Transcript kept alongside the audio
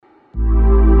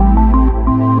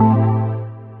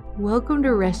Welcome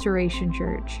to Restoration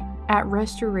Church. At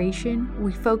Restoration,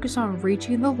 we focus on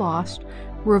reaching the lost,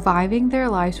 reviving their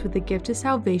lives with the gift of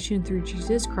salvation through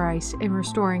Jesus Christ, and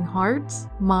restoring hearts,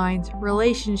 minds,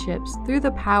 relationships through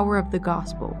the power of the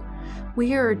gospel.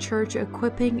 We are a church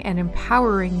equipping and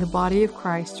empowering the body of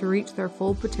Christ to reach their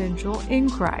full potential in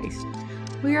Christ.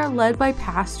 We are led by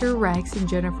Pastor Rex and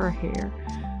Jennifer Hare.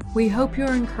 We hope you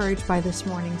are encouraged by this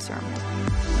morning's sermon.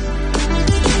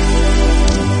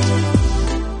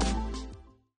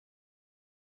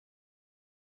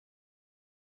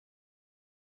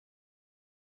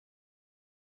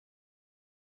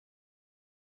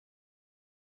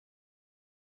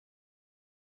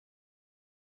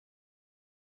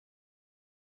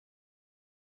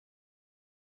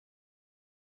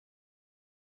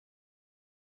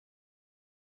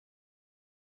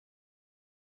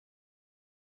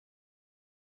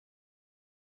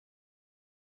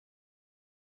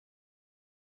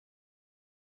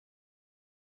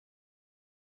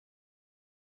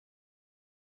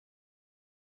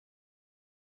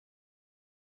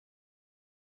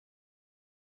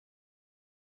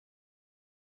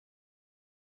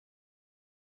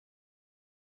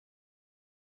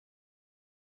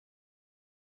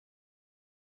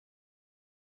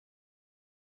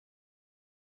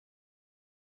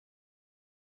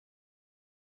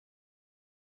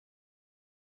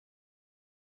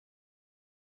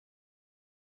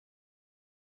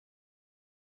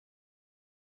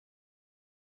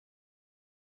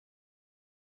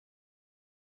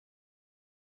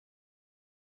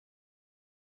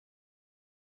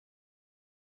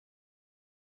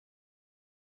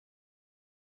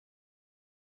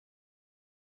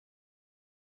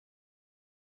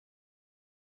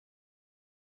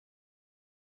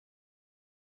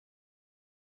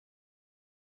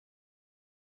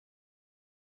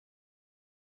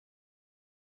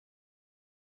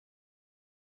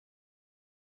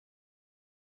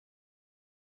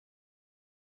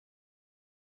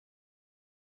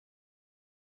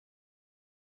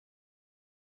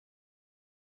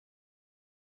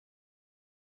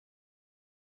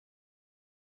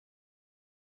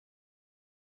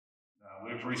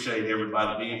 We appreciate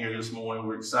everybody being here this morning.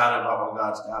 We're excited about what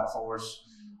God's got for us.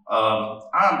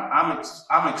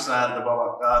 I'm excited about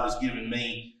what God has given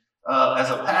me.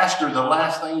 As a pastor, the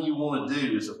last thing you want to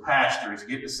do as a pastor is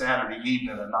get to Saturday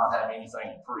evening and not have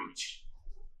anything to preach.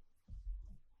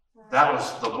 That was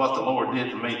what the Lord did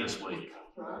to me this week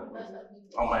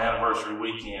on my anniversary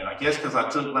weekend. I guess because I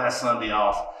took last Sunday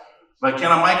off. But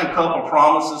can I make a couple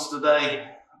promises today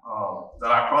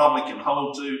that I probably can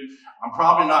hold to? I'm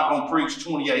probably not going to preach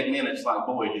 28 minutes like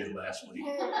Boyd did last week.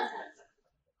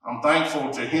 I'm thankful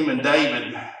to him and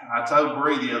David. I told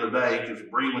Bree the other day, because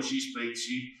Bree, when she speaks,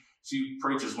 she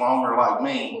preaches longer like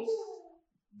me.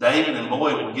 David and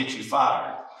Boyd will get you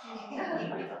fired.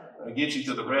 They'll get you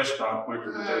to the restaurant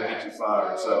quicker than they'll get you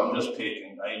fired. So I'm just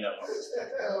picking. Ain't nothing. I'm just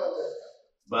picking.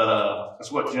 But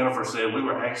that's what Jennifer said. We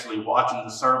were actually watching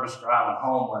the service driving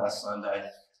home last Sunday.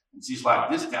 And she's like,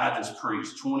 this guy just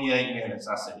preached 28 minutes.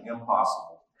 I said,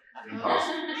 impossible.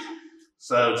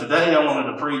 So today I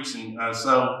wanted to preach. And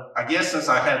so I guess since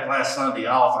I had last Sunday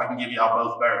off, I can give y'all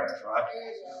both bearings, right?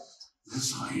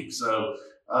 This week. So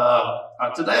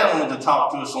today I wanted to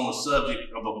talk to us on the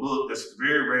subject of a book that's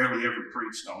very rarely ever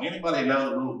preached on. Anybody know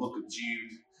the little book of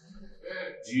Jude?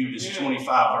 Jude is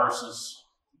 25 verses,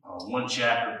 one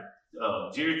chapter.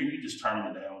 Jerry, can you just turn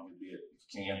it down a bit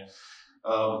if you can?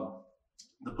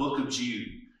 The book of Jude,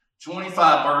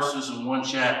 25 verses in one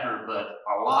chapter, but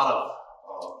a lot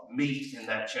of meat in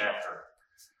that chapter.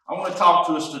 I want to talk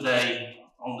to us today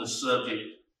on the subject,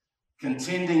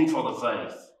 contending for the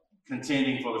faith.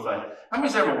 Contending for the faith. How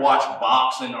many's ever watched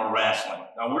boxing or wrestling?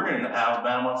 Now, we're in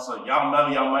Alabama, so y'all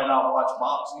know y'all may not watch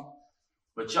boxing,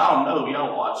 but y'all know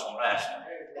y'all watch some wrestling.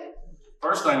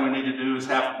 First thing we need to do is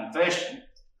have a confession.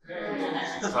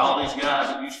 Because all these guys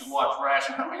that used to watch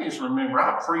wrestling, how many of you remember,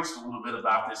 I preached a little bit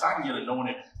about this, I can get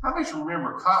anointed. How many of you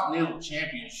remember Continental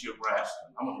Championship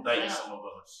Wrestling? I'm going to date some of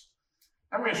us.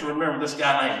 How many of you remember this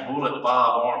guy named Bullet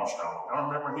Bob Armstrong?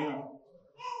 Y'all remember him?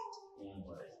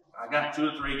 Anyway, I got 2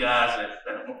 or 3 guys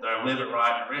that are living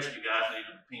right, and the rest of you guys need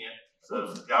to repent. So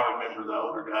y'all remember the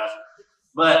older guys.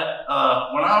 But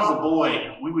when I was a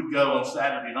boy, we would go on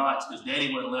Saturday nights because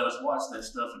Daddy wouldn't let us watch that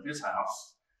stuff at his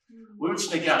house. We would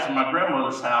sneak out to my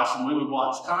grandmother's house and we would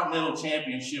watch Continental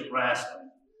Championship Wrestling.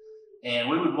 And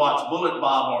we would watch Bullet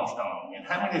Bob Armstrong. And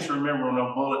how many of us remember when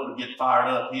a bullet would get fired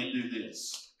up, he'd do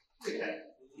this?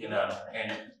 You know,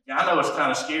 and I know it's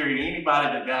kind of scary. Anybody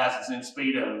that guys that's in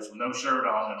Speedos with no shirt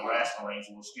on in a wrestling ring is a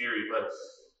little scary. But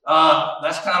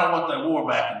that's kind of what they wore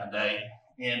back in the day.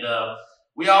 And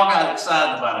We all got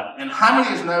excited about it. And how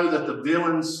many of us know that the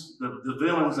villains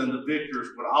and the victors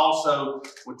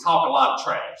would talk a lot of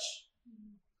trash?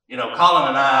 You know, Colin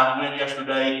and I went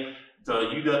yesterday to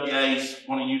UWA's,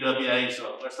 one of UWA's,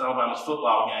 West Alabama's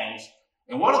football games.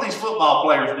 And what do these football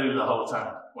players do the whole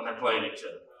time when they're playing each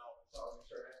other?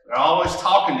 They're always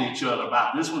talking to each other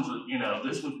about this one's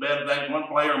better. One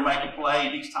player will make a play,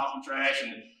 and he's talking trash,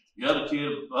 and the other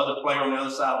player on the other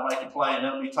side will make a play, and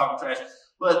they'll be talking trash.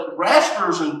 But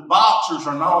wrestlers and boxers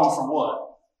are known for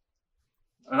what?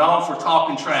 They're known for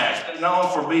talking trash. They're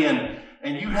known for being,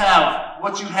 and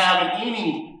what you have in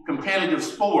any competitive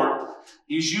sport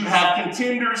is you have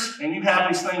contenders and you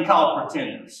have this thing called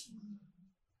pretenders.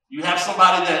 You have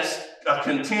somebody that's a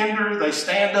contender, they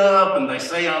stand up and they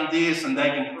say I'm this and they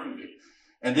can prove it.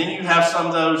 And then you have some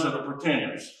of those that are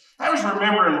pretenders. I always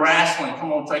remember in wrestling,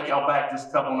 come on, take y'all back just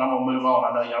a couple and I'm going to move on.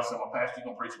 I know y'all said my pastor's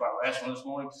going to preach about wrestling this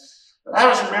morning. But I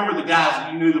always remember the guys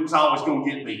that you knew that was always going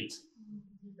to get beat.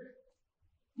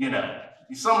 You know,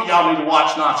 some of y'all need to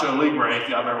watch Nacho Libre if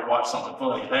y'all ever watch something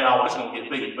funny. They always going to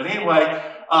get beat. But anyway,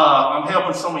 I'm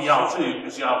helping some of y'all too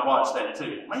because y'all watch that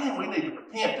too. Man, we need to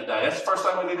repent today. That's the first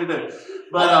thing we need to do.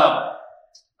 But,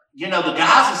 you know, the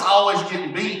guys that's always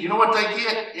getting beat, you know what they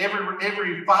get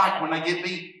every fight when they get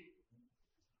beat?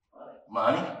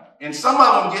 Money. And some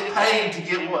of them get paid to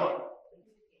get what?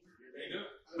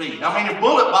 Beat. I mean, if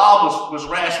Bullet Bob was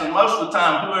wrestling, most of the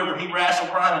time, whoever he wrestled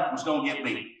Brian was going to get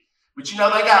beat. But you know,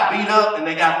 they got beat up and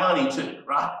they got money too,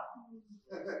 right?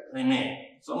 Amen.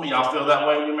 Some of y'all feel that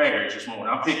way in your marriage this morning.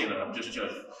 I'm picking it up. I'm just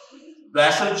joking.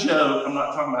 That's a joke. I'm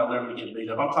not talking about literally getting beat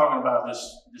up. I'm talking about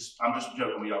I'm just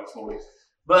joking with y'all this morning.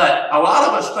 But a lot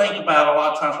of us think about, a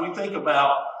lot of times we think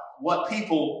about what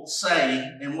people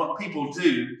say and what people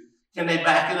do. Can they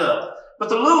back it up? But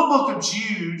the little book of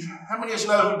Jude, how many of us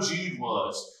know who Jude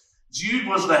was? Jude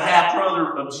was the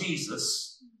half-brother of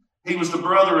Jesus. He was the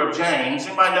brother of James.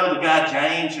 Anybody know the guy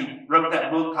James who wrote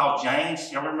that book called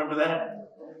James? Y'all remember that?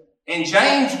 And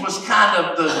James was kind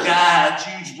of the guy,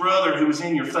 Jude's brother, who was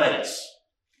in your face.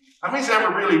 How many's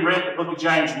ever really read the book of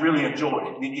James and really enjoyed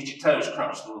it? And then get your toes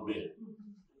crunched a little bit.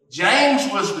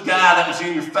 James was the guy that was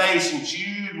in your face, and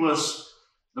Jude was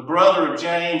the brother of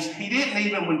James. He didn't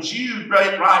even, when Jude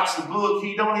writes the book,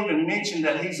 he don't even mention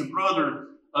that he's a brother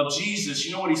of Jesus.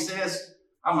 You know what he says?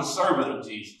 I'm a servant of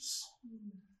Jesus.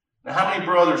 Now, how many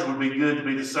brothers would be good to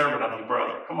be the servant of your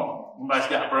brother? Come on. Anybody's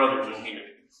got brothers in here.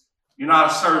 You're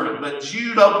not a servant. But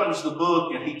Jude opens the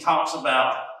book and he talks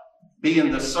about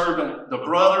being the servant, the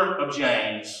brother of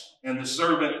James and the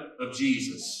servant of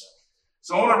Jesus.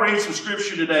 So I want to read some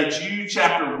scripture today. Jude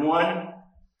chapter 1,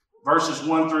 verses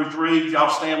 1 through 3. If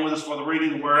y'all stand with us for the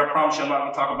reading of the word, I promise you I'm not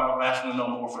going to talk about wrestling no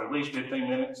more for at least 15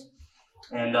 minutes.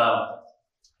 And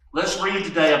let's read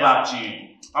today about Jude.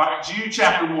 All right, Jude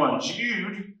chapter 1.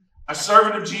 Jude, a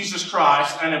servant of Jesus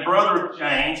Christ and a brother of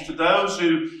James, to those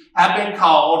who have been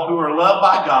called, who are loved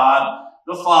by God,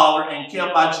 the Father, and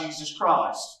kept by Jesus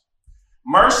Christ.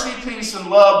 Mercy, peace, and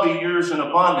love be yours in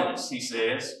abundance, he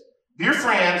says. Dear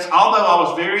friends, although I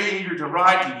was very eager to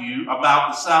write to you about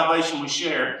the salvation we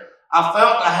share, I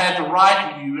felt I had to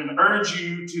write to you and urge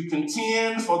you to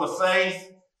contend for the faith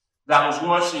that was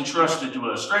once entrusted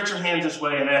to us. Stretch your hands this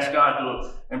way and ask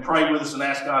God and pray with us and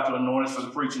ask God to anoint us for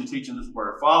the preaching and teaching of this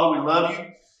word. Father, we love you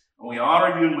and we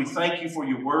honor you and we thank you for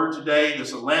your word today.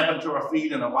 There's a lamp unto our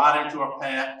feet and a light unto our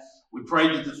path. We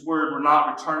pray that this word will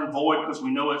not return void because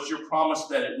we know it's your promise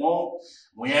that it won't.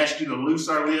 We ask you to loose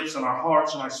our lips and our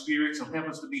hearts and our spirits and help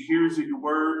us to be hearers of your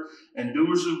word and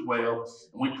doers as well.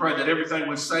 And we pray that everything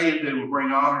we say and do will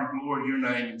bring honor and glory to your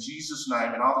name in Jesus'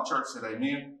 name. And all the church said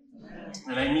amen.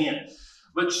 And amen.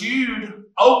 But Jude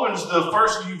opens the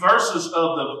first few verses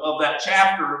of that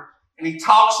chapter, and he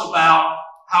talks about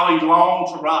how he longed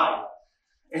to write.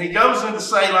 And he goes in to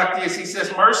say like this, he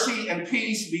says, mercy and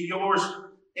peace be yours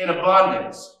in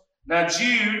abundance. Now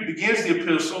Jude begins the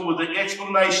epistle with the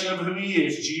explanation of who he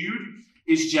is. Jude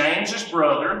is James's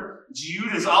brother.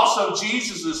 Jude is also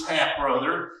Jesus'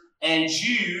 half-brother. And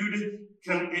Jude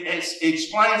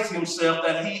explains to himself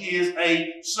that he is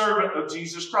a servant of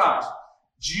Jesus Christ.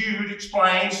 Jude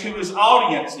explains who his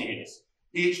audience is.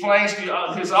 He explains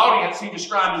to his audience, he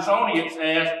described his audience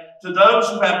as to those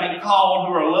who have been called,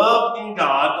 who are loved in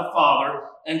God the Father,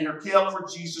 and are kept for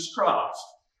Jesus Christ.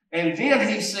 And then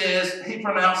he says, he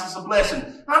pronounces a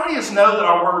blessing. How many of us know that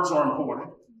our words are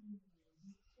important?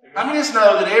 How many of us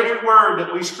know that every word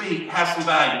that we speak has some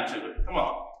value to it? Come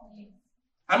on.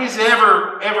 How many of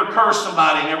us ever cursed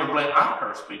somebody and ever blessed? I've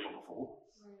cursed people before.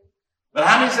 But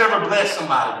how many of us ever blessed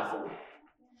somebody before?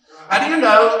 How do you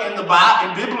know in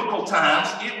biblical times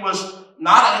it was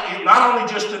not only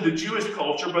just in the Jewish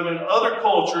culture, but in other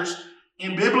cultures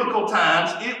in biblical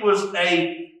times, it was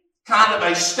a kind of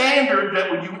a standard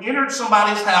that when you entered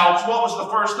somebody's house, what was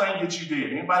the first thing that you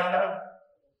did? Anybody know?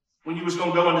 When you was going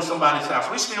to go into somebody's house.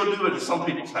 We still do it at some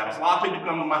people's house. A lot of people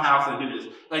come to my house and do this.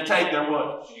 They take their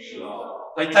what? Shoes off.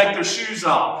 They take their shoes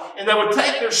off. And they would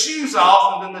take their shoes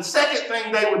off, and then the second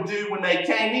thing they would do when they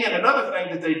came in, another thing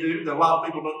that they do that a lot of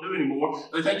people don't do anymore,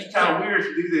 they think you're kind of weird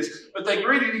to do this, but they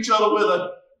greeted each other with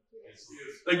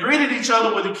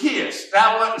a kiss.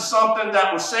 That wasn't something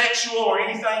that was sexual or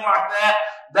anything like that.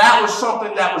 That was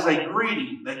something that was a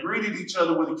greeting. They greeted each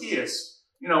other with a kiss.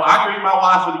 You know, I greet my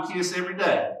wife with a kiss every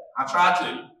day. I try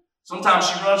to. Sometimes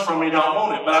she runs from me and don't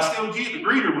want it, but I still get to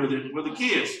greet her with a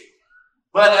kiss.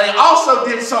 But they also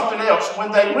did something else.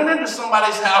 When they went into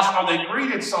somebody's house or they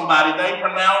greeted somebody, they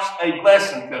pronounced a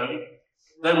blessing, Cody.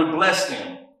 They would bless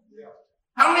them.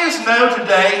 How many of us know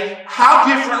today how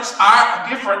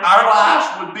different our lives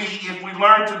would be if we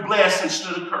learned to bless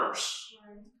instead of curse?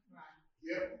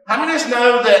 How many of us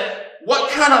know that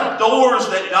what kind of doors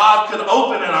that God could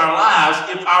open in our lives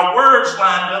if our words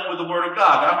lined up with the Word of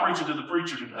God? I'm preaching to the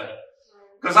preacher today.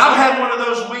 Because I've had one of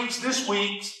those weeks this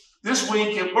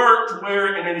week at work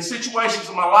where, and in situations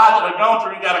in my life that I've gone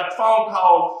through, and got a phone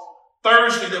call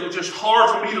Thursday that was just hard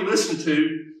for me to listen to.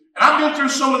 And I've been through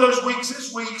some of those weeks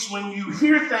this week when you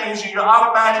hear things and you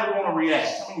automatically want to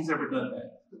react. How many's ever done that?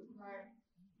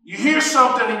 You hear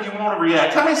something and you want to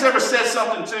react. How many's ever said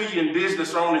something to you in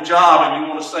business or on the job and you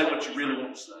want to say what you really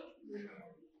want to say?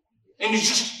 And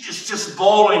it's just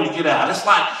boiling to get out. It's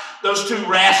like those two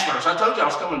wrestlers. I told you I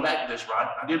was coming back to this, right?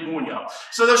 I did warn y'all.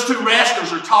 So those two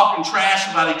wrestlers are talking trash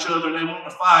about each other and they want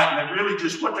to fight. And they really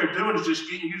just, what they're doing is just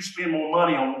getting you to spend more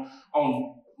money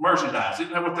on merchandise.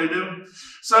 Isn't that what they do?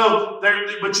 So,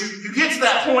 but you get to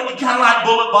that point, you kind of like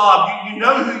Bullet Bob. You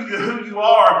know who you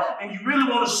are, and you really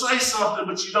want to say something,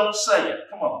 but you don't say it.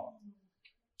 Come on.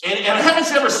 And haven't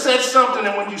you ever said something,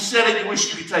 and when you said it, you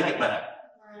wish you could take it back?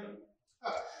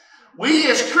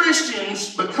 We as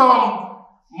Christians become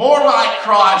more like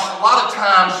Christ a lot of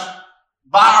times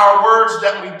by our words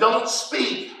that we don't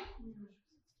speak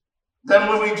than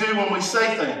when we do when we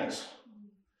say things.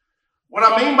 What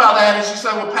I mean by that is you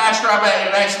say, well, Pastor, I've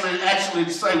actually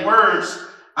to say words,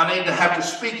 I need to have to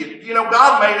speak it. You know,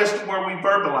 God made us to where we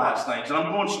verbalize things, and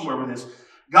I'm going somewhere with this.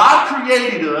 God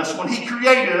created us. When He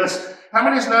created us, how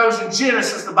many of us knows in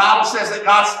Genesis, the Bible says that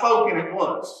God spoke and it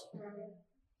was.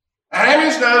 And how many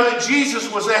of us know that Jesus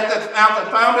was at the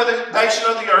foundation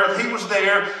of the earth? He was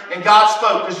there, and God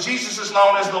spoke, because Jesus is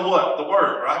known as the what? The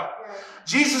Word, right?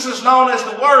 Jesus is known as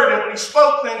the Word, and when He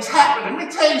spoke, things happened. And let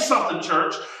me tell you something,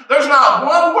 church. There's not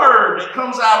one word that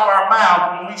comes out of our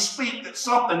mouth when we speak that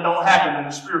something don't happen in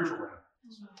the spiritual realm.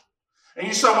 And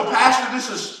you say, well, Pastor,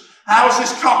 how is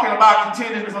this talking about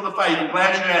contending for the faith? I'm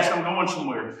glad you asked. I'm going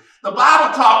somewhere. The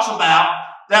Bible talks about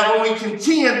that when we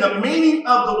contend, the meaning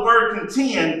of the word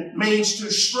contend means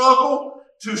to struggle,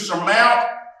 to surmount,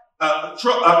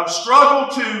 struggle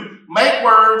to make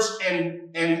words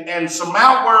and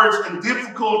surmount words in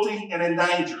difficulty and in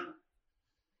danger.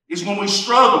 Is when we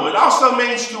struggle. It also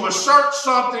means to assert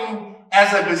something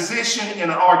as a position in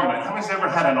an argument. How many's ever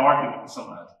had an argument with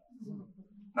somebody?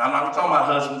 Now, I'm not talking about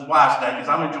husbands and wives today because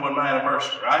I'm enjoying my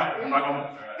anniversary, right? I'm not going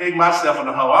to dig myself in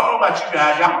the hole. I don't know about you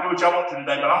guys. Y'all can do what y'all want to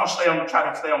today, but I'm going to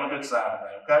try to stay on the good side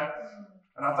today, okay?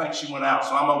 And I think she went out,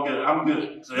 so I'm good. I'm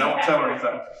good. So I won't tell her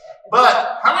anything.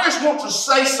 But how many of us want to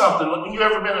say something? Like when you've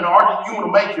ever been in an argument, you want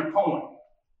to make your point.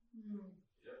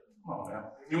 Come on now.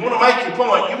 You want to make your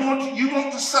point. You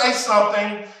want to say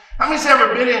something. How many's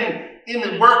ever been in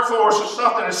the workforce or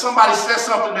something and somebody says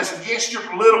something that's against your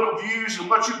political views and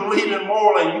what you believe in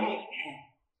morally?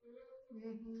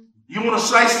 You want to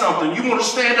say something. You want to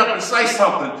stand up and say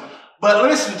something. But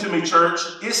listen to me, church.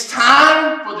 It's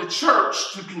time for the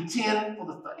church to contend for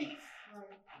the faith.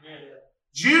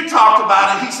 Jude talked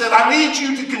about it. He said, I need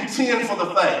you to contend for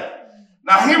the faith.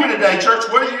 Now, hear me today, church.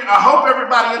 I hope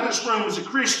everybody in this room is a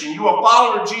Christian. You are a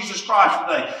follower of Jesus Christ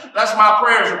today. That's my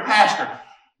prayer as a pastor.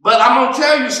 But I'm going to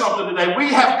tell you something today. We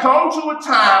have come to a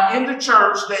time in the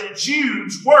church that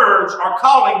Jude's words are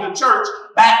calling the church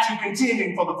back to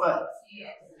contending for the faith.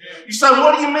 You say,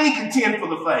 what do you mean contend for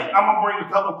the faith? I'm going to bring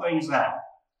a couple things out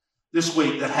this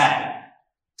week that happened.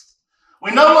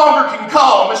 We no longer can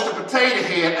call Mr. Potato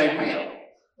Head a male.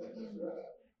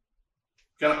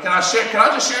 Can I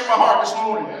just share my heart this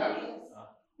morning?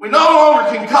 We no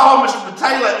longer can call Mr.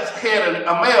 Potato Head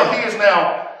a male. He is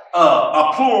now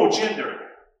a plural gender.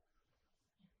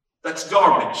 That's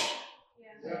garbage.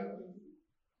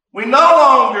 We no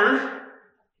longer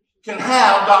can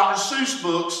have Dr. Seuss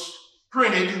books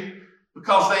printed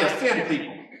because they offend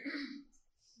people.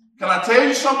 Can I tell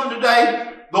you something today?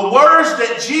 The words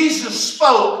that Jesus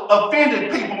spoke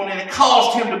offended people, and it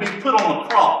caused him to be put on the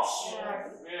cross.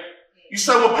 You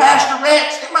say, well, Pastor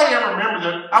Rex, anybody ever remember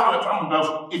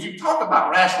that? If you talk about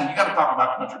wrestling, you got to talk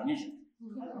about country music.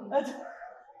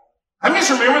 I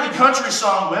just remember the country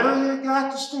song, well, you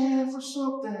got to stand for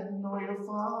something, or you'll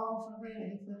fall for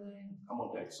anything. I'm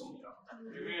going to take some of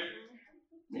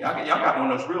y'all. Y'all got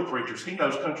one of those real preachers. He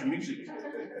knows country music.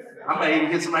 I may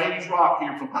even hit some 80s rock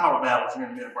here from Power Ballads here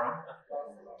in a minute, Brian.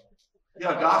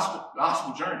 Yeah,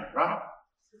 gospel journey, right?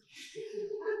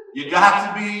 You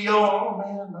got to be your own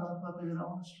man, not a puppet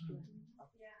on the street.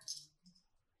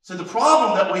 So the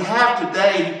problem that we have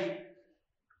today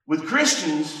with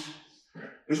Christians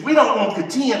is we don't want to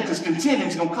contend because contending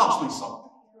is going to cost me something.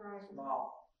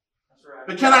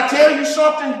 But can I tell you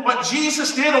something? What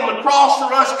Jesus did on the cross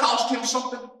for us cost him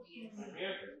something.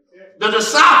 The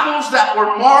disciples that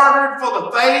were martyred for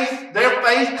the faith, their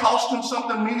faith cost them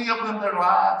something, many of them their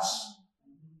lives.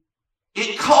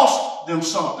 It cost them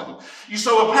something. You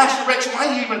say, well, Pastor Rex, why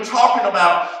are you even talking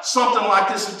about something like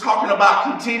this and talking about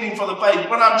contending for the faith?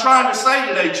 What I'm trying to say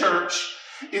today, church,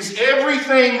 is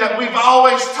everything that we've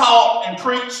always taught and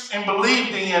preached and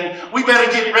believed in, we better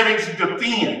get ready to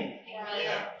defend.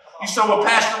 Yeah. You say, well,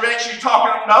 Pastor Rex, you're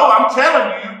talking, no, I'm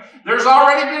telling you, there's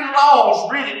already been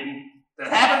laws written that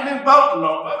haven't been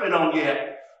voted on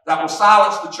yet that will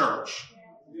silence the church.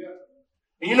 Yeah.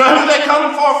 And you know who they're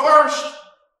coming for first?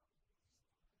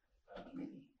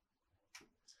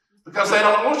 Because they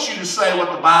don't want you to say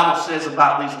what the Bible says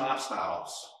about these lifestyles.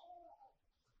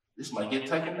 This might get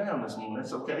taken down this morning.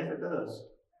 It's okay if it does.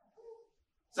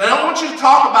 So they don't want you to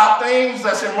talk about things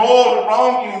that's immoral and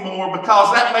wrong anymore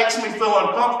because that makes me feel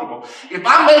uncomfortable. If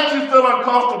I make you feel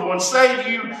uncomfortable and save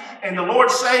you, and the Lord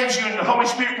saves you, and the Holy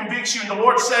Spirit convicts you, and the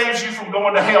Lord saves you from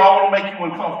going to hell, I want to make you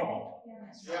uncomfortable.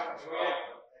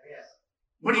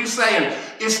 What are you saying?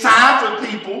 It's time for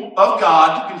people of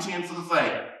God to contend for the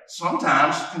faith.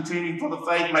 Sometimes contending for the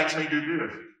faith makes me do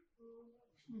good.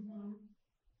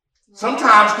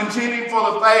 Sometimes contending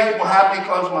for the faith will have me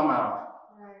close my mouth.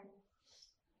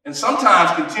 And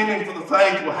sometimes contending for the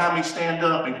faith will have me stand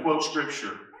up and quote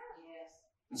Scripture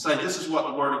and say, this is what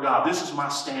the Word of God, this is my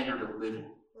standard of living.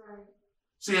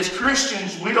 See, as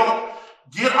Christians, we don't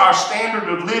get our standard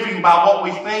of living by what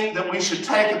we think that we should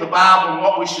take of the Bible and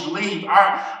what we should leave.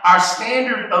 Our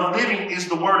standard of living is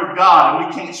the Word of God, and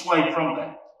we can't sway from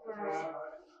that.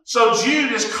 So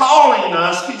Jude is calling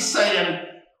us, he's saying,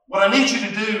 what I need you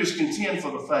to do is contend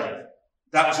for the faith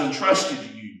that was entrusted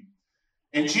to you.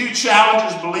 And Jude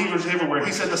challenges believers everywhere.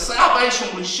 He said, the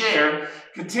salvation we share,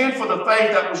 contend for the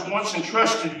faith that was once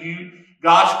entrusted to you,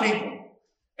 God's people.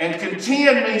 And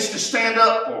contend means to stand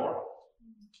up for.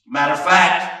 Matter of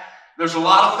fact, there's a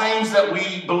lot of things that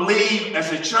we believe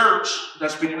as a church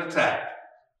that's being attacked.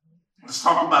 Let's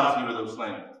talk about a few of those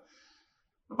things.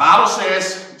 The Bible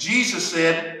says, Jesus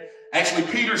said, actually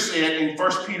Peter said in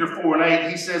 1 Peter 4:8,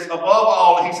 he says, above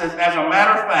all, he says, as a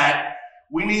matter of fact,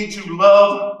 we need to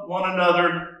love one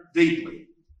another deeply.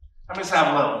 How many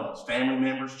have loved ones? Family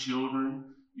members, children,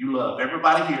 you love.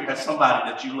 Everybody here has somebody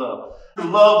that you love. To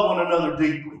love one another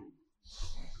deeply.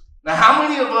 Now, how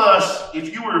many of us,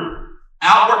 if you were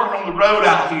out working on the road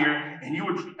out here, and you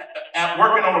were out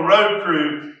working on a road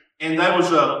crew, and there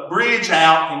was a bridge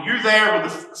out, and you're there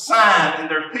with a sign, and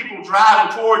there's people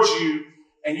driving towards you,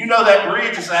 and you know that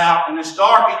bridge is out, and it's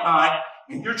dark at night,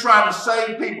 and you're trying to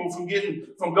save people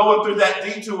from going through that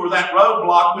detour, that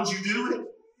roadblock, would you do it?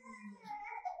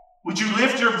 Would you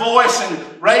lift your voice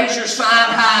and raise your sign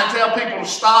high and tell people to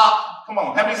stop? Come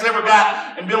on, how many's ever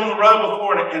got and been on the road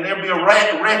before and there'll be a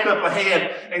wreck up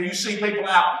ahead and you see people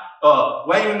out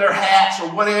waving their hats or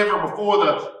whatever before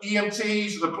the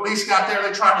EMTs or the police got there,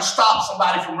 they're trying to stop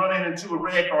somebody from running into a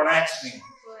wreck or an accident.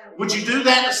 Would you do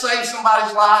that to save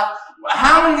somebody's life?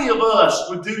 How many of us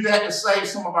would do that to save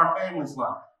some of our family's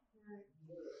life?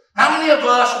 How many of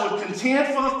us would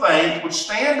contend for the faith, would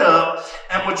stand up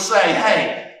and would say,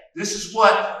 hey, this is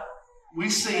what we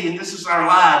see and this is our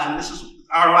lives and this is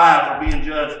our lives are being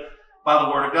judged by the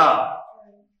Word of God.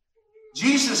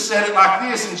 Jesus said it like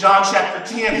this in John chapter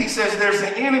 10. He says, there's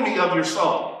an enemy of your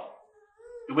soul.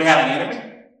 Do we have an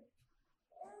enemy?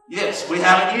 Yes, we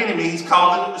have an enemy. He's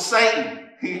called Satan.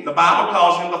 The Bible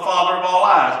calls him the father of all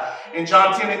lies. In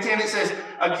John 10:10 it says,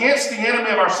 against the enemy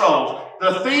of our souls,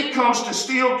 the thief comes to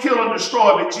steal, kill, and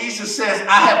destroy. But Jesus says,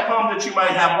 I have come that you may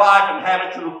have life and have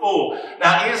it to the full.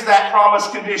 Now, is that promise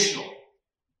conditional?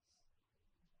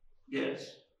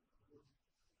 Yes.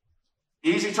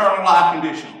 Is eternal life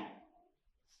conditional?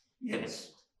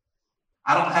 Yes.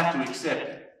 I don't have to accept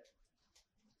it.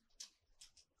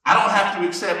 I don't have to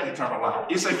accept eternal life.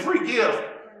 It's a free gift,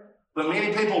 but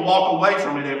many people walk away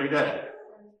from it every day.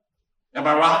 Am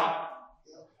I right?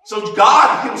 So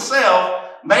God himself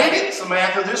made it,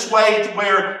 Samantha, this way to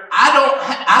where I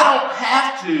don't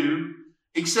have to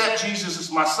accept Jesus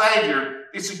as my Savior.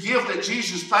 It's a gift that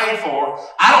Jesus paid for.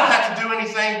 I don't have to do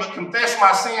anything but confess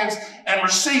my sins and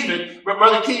receive it. But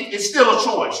Brother Keith, it's still a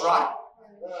choice, right?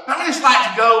 How many just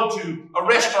like to go to a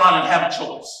restaurant and have a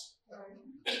choice?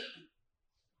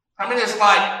 How many is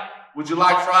like, would you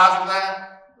like fries with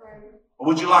that? Or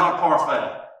would you like a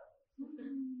parfait?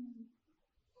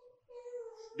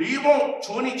 Do you want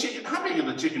 20 chicken? How big are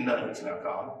the chicken nuggets now,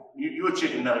 Colin? You're a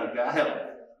chicken nugget guy. Help me.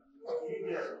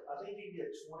 I think you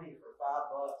get 20 for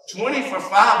 $5. 20 for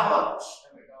 $5.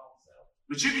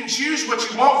 But you can choose what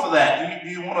you want for that. Do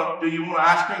you want an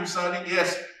ice cream sundae?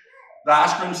 Yes, the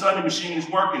ice cream sundae machine is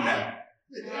working now.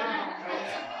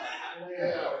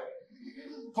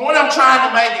 Point I'm trying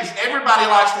to make is everybody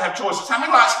likes to have choices. How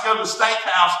many likes to go to the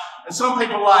steakhouse? And some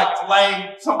people like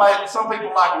filet, some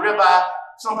people like ribeye,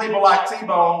 some people like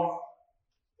T-bone.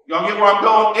 Y'all get where I'm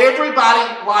going?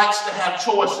 Everybody likes to have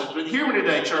choices. But hear me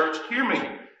today, church. Hear me.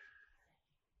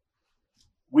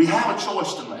 We have a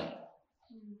choice to make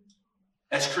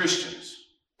as Christians.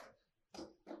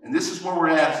 And this is where we're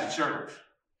at as a church.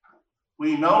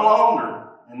 We no longer,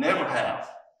 and never have,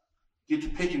 get to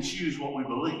pick and choose what we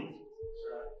believe.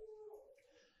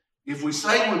 If we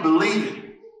say we believe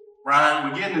it, Brian,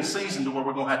 we're getting in a season to where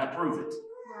we're going to have to prove it.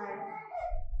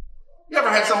 You ever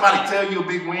had somebody tell you a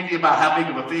big windy about how big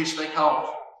of a fish they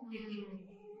caught?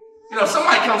 You know,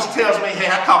 somebody comes and tells me, hey,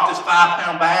 I caught this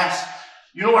 5-pound bass.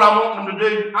 You know what I want them to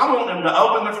do? I want them to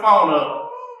open their phone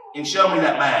up and show me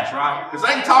that bass, right? Because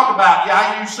they can talk about,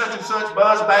 yeah, I use such and such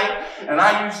buzz bait, and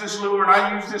I use this lure, and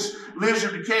I use this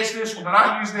lizard to catch this one, and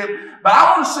I use it. But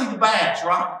I want to see the bass,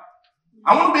 right?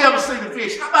 I want to be able to see the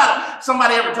fish. How about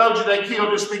somebody ever told you they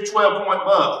killed this big 12-point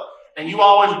buck, and you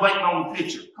always waiting on the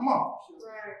picture? Come on.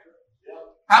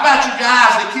 How about you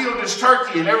guys that killed this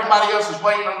turkey and everybody else is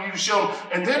waiting on you to show them?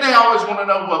 And then they always want to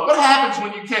know what happens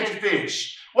when you catch a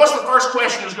fish? What's the first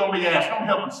question that's going to be asked? I'm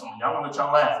helping some of y'all. I want to let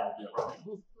y'all laugh a little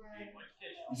bit, right?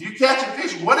 If you catch a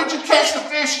fish, what did you catch the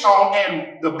fish on?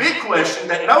 And the big question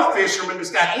that no fisherman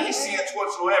that's got any sense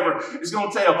whatsoever is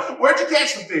going to tell, where'd you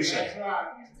catch the fish at?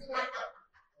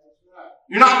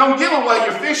 You're not going to give away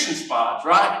your fishing spots,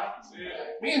 right?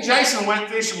 Me and Jason went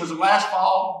fishing. Was it last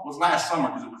fall? It was last summer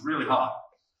because it was really hot.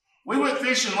 We went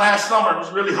fishing last summer. It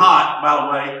was really hot, by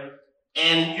the way.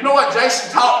 And you know what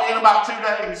Jason taught me in about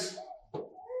 2 days?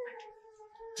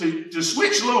 To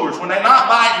switch lures. When they're not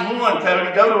biting one,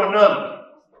 Cody, go to another one.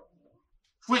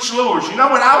 Switch lures. You know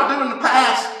what I would do in the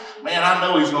past? Man, I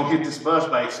know he's going to hit this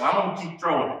buzzbait, so I'm going to keep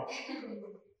throwing it.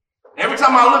 Every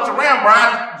time I looked around,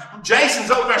 Brian,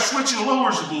 Jason's over there switching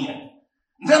lures again.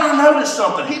 And then I noticed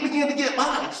something. He began to get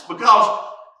bites because,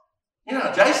 you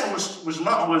know, Jason was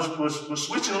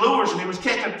switching lures and he was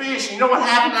catching fish. And you know what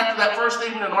happened after that first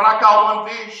evening when I caught one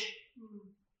fish?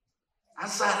 I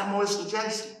decided I'm going to listen to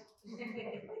Jason.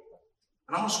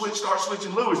 And I'm going to start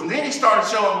switching lures. And then he started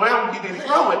showing, well, when you didn't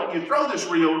throw it, you throw this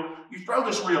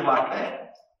reel like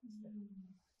that.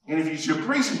 And if it's your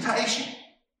presentation,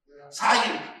 it's how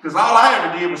you, because all I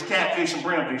ever did was catfish and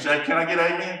brimfish. Can I get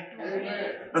amen?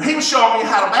 Amen? But he was showing me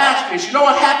how to bass fish. You know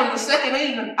what happened the second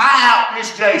evening? I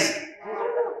outfished Jason.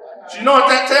 So you know what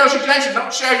that tells you, Jason?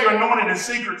 Don't share your anointing and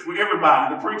secrets with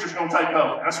everybody. The preacher's going to take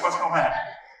over. That's what's going to happen.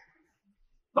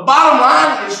 The bottom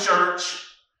line is, church,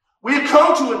 we have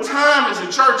come to a time as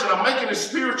a church, and I'm making a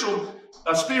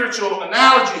spiritual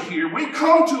analogy here. We've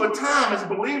come to a time as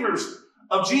believers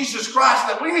of Jesus Christ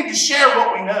that we need to share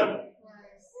what we know.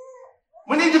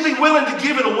 We need to be willing to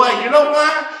give it away. You know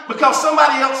why? Because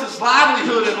somebody else's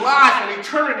livelihood and life and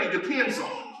eternity depends on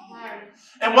it.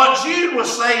 And what Jude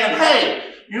was saying, hey,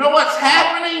 you know what's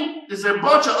happening? Is there a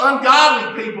bunch of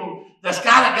ungodly people that's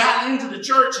gotten into the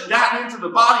church and gotten into the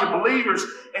body of believers,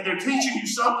 and they're teaching you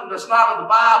something that's not in the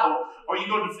Bible. Are you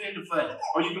going to defend the faith?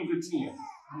 Are you going to contend?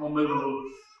 I'm going to move a little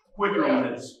quicker on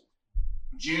this.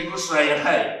 Jude was saying,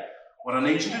 hey, what I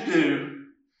need you to do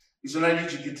is I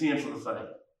need you to contend for the faith.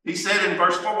 He said in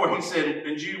verse 4, he said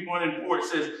in Jude 1 and 4, it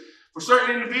says, for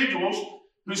certain individuals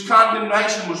whose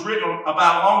condemnation was written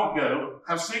about long ago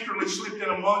have secretly slipped in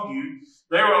among you.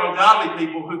 They are ungodly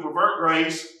people who pervert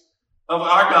grace of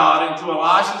our God into a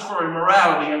license for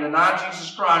immorality and deny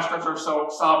Jesus Christ as our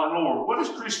sovereign Lord. What does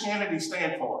Christianity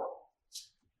stand for?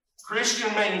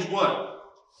 Christian means what?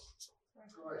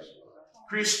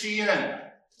 Christian.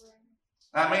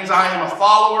 That means I am a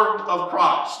follower of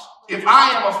Christ. If I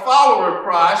am a follower of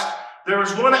Christ, there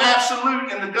is one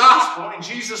absolute in the gospel, and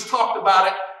Jesus talked about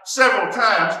it several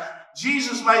times.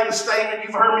 Jesus made the statement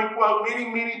you've heard me quote many,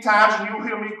 many times, and you'll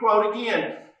hear me quote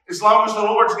again. As long as the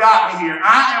Lord's got me here.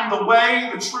 I am the way,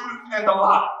 the truth, and the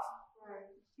life.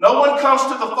 No one comes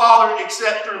to the Father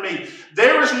except through me.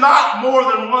 There is not more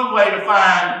than one way to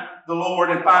find the Lord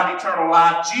and find eternal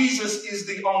life. Jesus is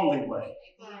the only way.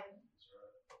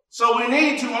 So we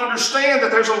need to understand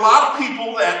that there's a lot of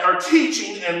people that are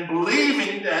teaching and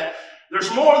believing that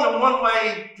there's more than one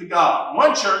way to God.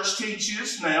 One church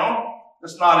teaches now,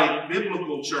 it's not a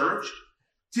biblical church,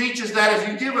 teaches that if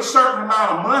you give a certain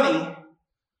amount of money,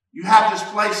 you have this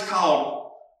place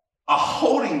called a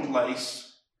holding place.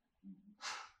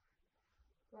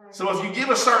 So if you give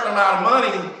a certain amount of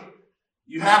money,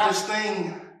 you have this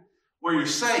thing where you're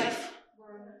safe.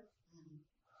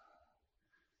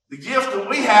 The gift that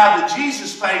we have that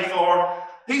Jesus paid for,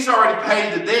 he's already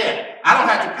paid the debt. I don't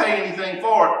have to pay anything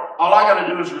for it. All I got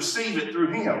to do is receive it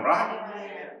through him, right?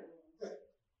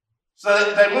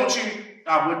 So they want you,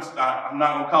 I'm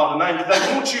not going to call the name, but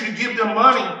they want you to give them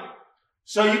money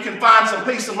so you can find some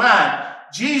peace of mind.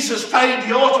 Jesus paid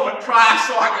the ultimate price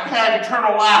so I can have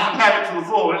eternal life and have it to the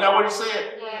full. Isn't that what he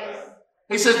said? Yes.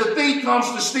 He says, the thief comes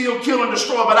to steal, kill, and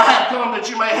destroy, but I have come that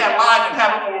you may have life and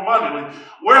have it more abundantly.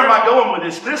 Where am I going with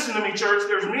this? Listen to me, church.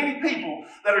 There's many people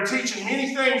that are teaching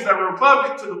many things that are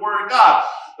repugnant to the Word of God.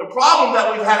 The problem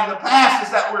that we've had in the past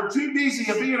is that we're too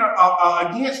busy of being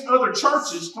against other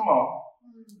churches. Come on.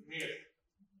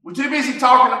 We're too busy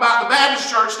talking about the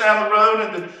Baptist church down the road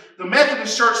and the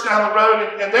Methodist church down the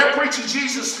road, and they're preaching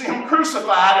Jesus, him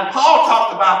crucified, and Paul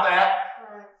talked about that.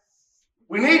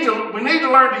 We need to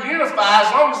learn to unify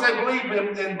as long as they believe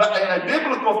in a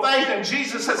biblical faith in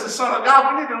Jesus as the Son of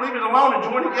God. We need to leave it alone and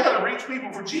join together and reach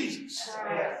people for Jesus.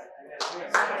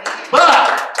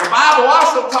 But the Bible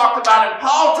also talked about it, and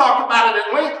Paul talked about it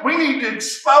at length. We need to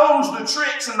expose the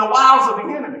tricks and the wiles of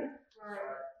the enemy.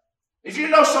 If you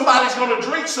know somebody's going to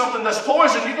drink something that's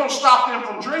poison, you're going to stop them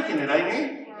from drinking it.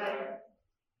 Amen?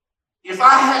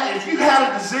 If you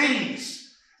had a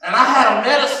disease and I had a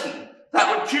medicine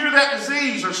that would cure that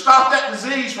disease or stop that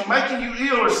disease from making you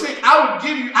ill or sick, I would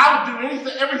do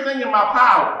everything in my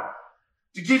power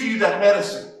to give you that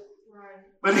medicine.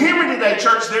 But hear me today,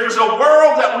 church, there's a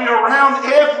world that we are around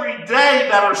every day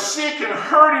that are sick and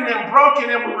hurting and broken,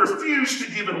 and we refuse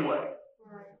to give it away.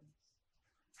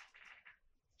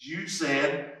 Jude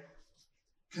said,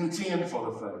 contend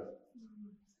for the faith.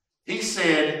 He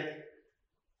said,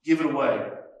 give it away.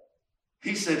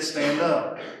 He said, stand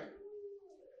up.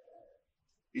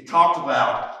 He talked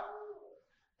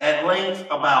at length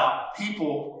about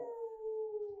people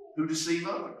who deceive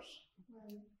others.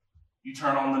 You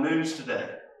turn on the news today,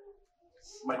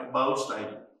 make a bold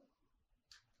statement.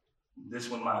 This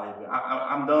one might have been.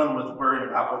 I'm done with worrying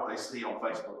about what they see on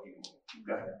Facebook anymore.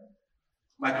 Okay?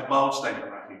 Make a bold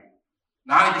statement right here.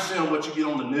 90% of what you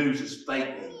get on the news is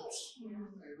fake news.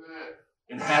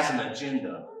 It has an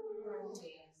agenda.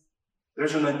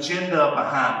 There's an agenda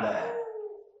behind that.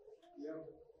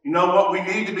 You know what we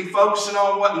need to be focusing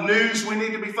on? What news we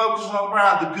need to be focusing on,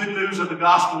 Brian? The good news of the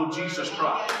gospel of Jesus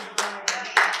Christ.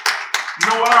 You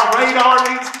know what our radar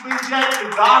needs to be, Jake?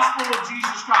 The gospel of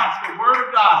Jesus Christ, the Word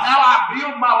of God, how I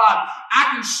build my life. I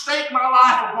can stake my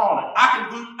life upon it.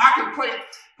 I can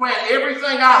plant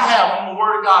everything I have on the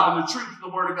Word of God and the truth of the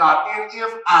Word of God. And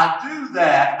if I do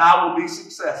that, I will be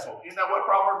successful. Isn't that what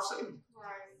Proverbs says?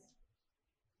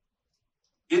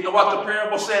 You know what the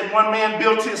parable said? One man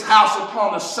built his house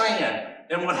upon the sand,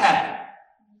 and what happened?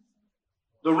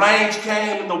 The rains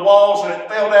came and the walls, and it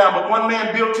fell down. But one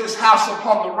man built his house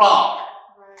upon the rock.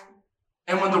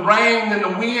 And when the rain and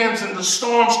the winds and the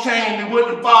storms came, it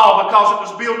wouldn't fall because it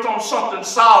was built on something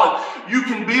solid. You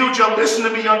can build listen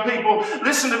to me, young people.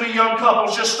 Listen to me, young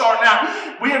couples, just starting out.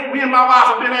 We and my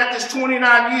wife have been at this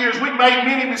 29 years. We've made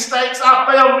many mistakes. I've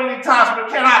failed many times. But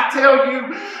can I tell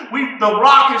you, the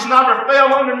rock has never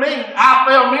failed under me. I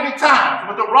failed many times.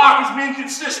 But the rock has been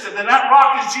consistent. And that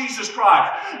rock is Jesus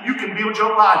Christ. You can build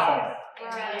your life on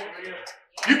it.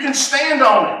 You can stand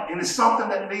on it. And it's something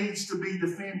that needs to be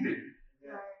defended.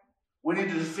 We need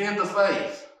to defend the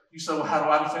faith. You say, well, how do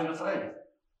I defend the faith?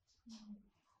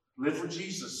 Live for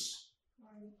Jesus.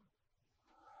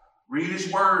 Read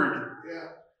his word.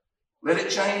 Let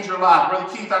it change your life. Brother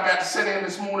Keith, I got to sit in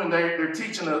this morning. They're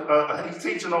teaching, he's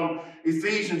teaching on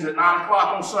Ephesians at 9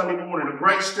 o'clock on Sunday morning, a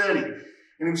great study. And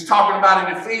he was talking about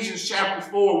in Ephesians chapter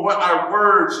 4, what our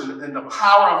words and the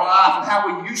power of our life and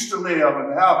how we used to live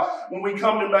and how when we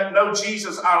come to know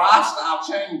Jesus, our lifestyle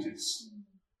changes.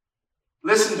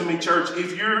 Listen to me, church.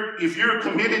 If you're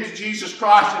committed to Jesus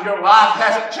Christ and your life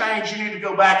hasn't changed, you need to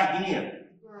go back again.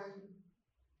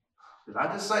 Did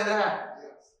I just say that?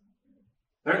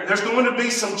 There's going to be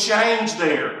some change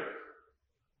there.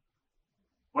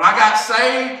 When I got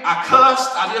saved, I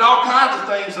cussed. I did all kinds of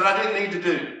things that I didn't need to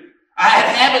do. I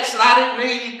had habits that I didn't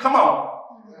need. Come on.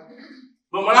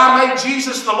 But when I made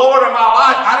Jesus the Lord of my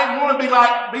life, I didn't want to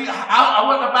I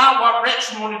wasn't about what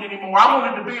Rex wanted anymore. I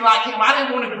wanted to be like him. I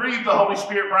didn't want to grieve the Holy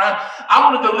Spirit, Brian. I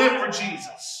wanted to live for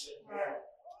Jesus.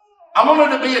 I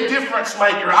wanted to be a difference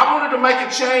maker. I wanted to make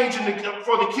a change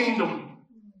for the kingdom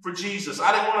for Jesus.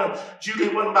 I didn't want to, Judy,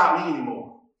 it wasn't about me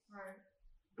anymore.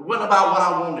 It wasn't about what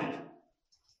I wanted.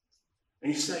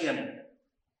 And he's saying,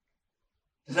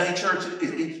 today, church,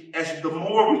 as the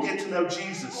more we get to know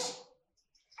Jesus,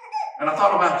 and I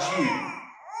thought about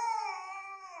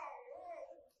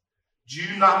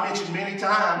Jude not mentioned many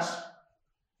times,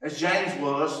 as James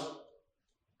was,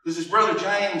 because his brother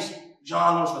James,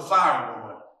 John, was the fire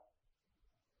one.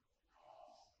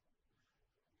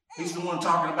 He's the one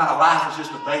talking about life is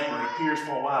just a vapor. It appears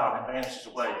for a while and it vanishes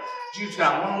away. Jude's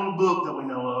got one little book that we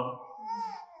know of,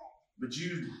 but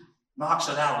Jude knocks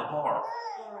it out of the park.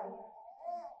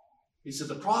 He said,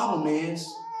 the problem is,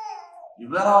 you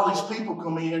let all these people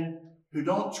come in who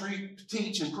don't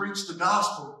teach and preach the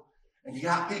gospel, and you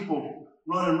got people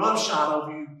running roughshod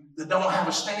over you that don't have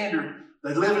a standard.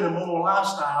 They live in immoral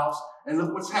lifestyles, and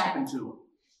look what's happened to them.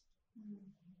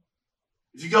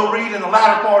 If you go read in the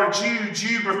latter part of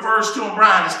Jude refers to them,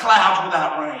 Brian, as clouds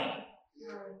without rain.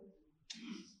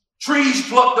 Trees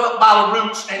plucked up by the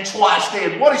roots and twice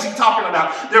dead. What is he talking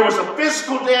about? There was a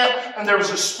physical death and there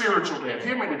was a spiritual death.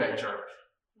 Hear me today, church.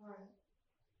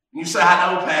 You say,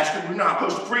 I know, Pastor, we're not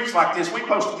supposed to preach like this. We're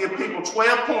supposed to give people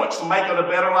 12 points to make it a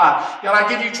better life. Can I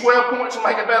give you 12 points to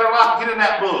make a better life? Get in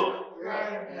that book.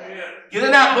 Get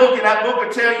in that book, and that book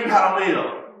will tell you how to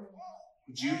live.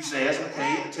 Jude says,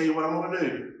 I tell you what I'm going to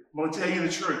do. I'm going to tell you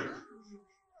the truth.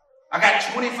 I got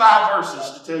 25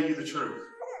 verses to tell you the truth.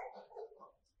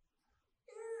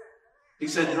 He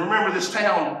said, remember this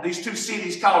town, these two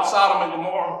cities called Sodom and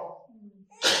Gomorrah?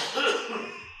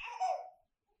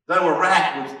 They were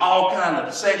racked with all kind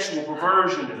of sexual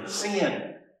perversion and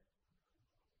sin.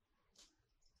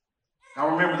 I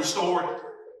remember the story.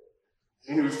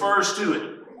 And he refers to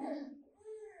it.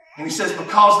 And he says,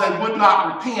 because they would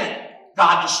not repent,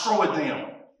 God destroyed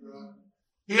them.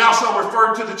 He also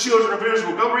referred to the children of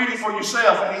Israel. Go read it for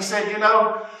yourself. And he said,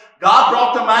 God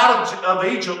brought them out of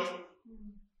Egypt.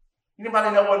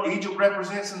 Anybody know what Egypt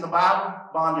represents in the Bible?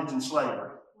 Bondage and slavery.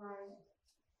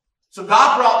 So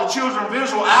God brought the children of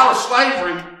Israel out of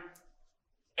slavery,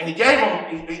 and He gave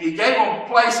them a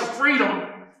place of freedom.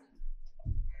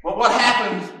 But what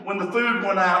happened when the food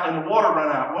went out and the water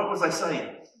ran out? What was they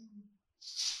saying?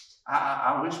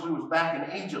 I wish we was back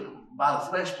in Egypt by the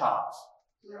flesh pots.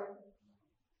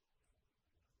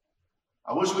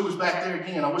 I wish we was back there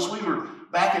again. I wish we were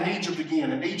back in Egypt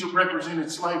again, and Egypt represented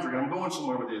slavery. I'm going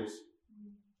somewhere with this.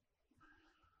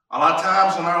 A lot of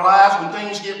times in our lives, when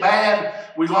things get bad,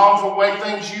 we long for the way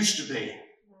things used to be.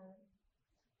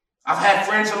 I've had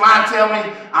friends of mine tell me,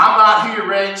 I'm not here,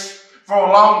 Rex, for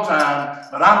a long time,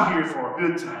 but I'm here for a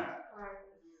good time.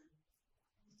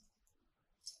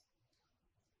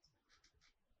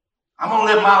 I'm going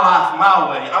to live my life my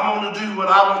way. I'm going to do what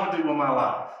I want to do with my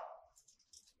life.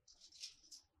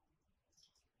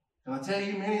 Can I tell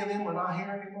you, many of them are not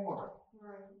here anymore.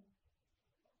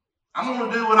 I'm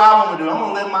going to do what I want to do. I'm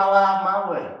going to live my life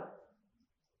my way.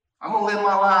 I'm going to live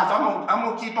my life. I'm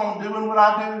going to keep on doing what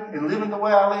I do and living the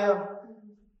way I live.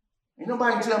 Ain't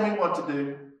nobody can tell me what to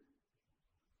do.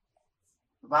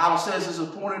 The Bible says it's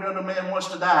appointed unto man once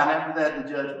to die, and after that the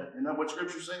judgment. Isn't that what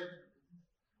Scripture says?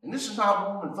 And this is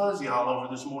not warm and fuzzy all over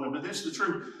this morning, but this is the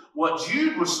truth. What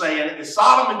Jude was saying is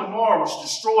Sodom and Gomorrah was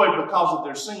destroyed because of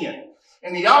their sin.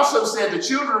 And he also said the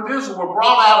children of Israel were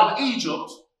brought out of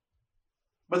Egypt,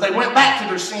 but they went back to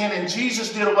their sin, and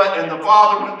Jesus did away, and the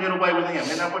Father did away with them.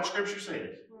 Isn't that what Scripture says?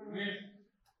 Amen.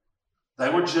 They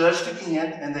were judged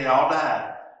again, and they all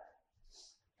died.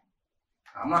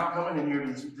 I'm not coming in here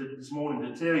this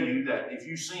morning to tell you that if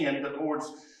you sin, the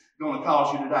Lord's going to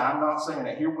cause you to die. I'm not saying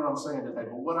that. Hear what I'm saying today.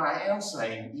 But what I am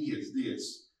saying is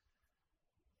this.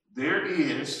 There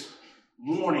is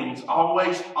warnings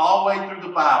always through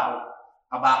the Bible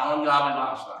about ungodly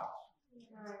lifestyles.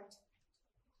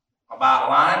 About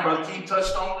lying. Brother Keith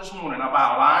touched on it this morning.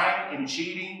 About lying and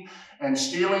cheating and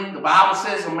stealing. The Bible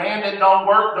says a man that don't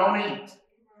work don't eat.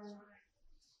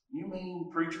 You mean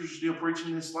preachers are still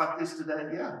preaching this like this today?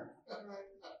 Yeah. That's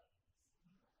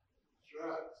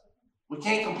right. We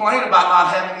can't complain about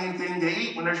not having anything to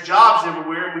eat when there's jobs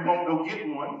everywhere and we won't go get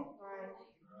one.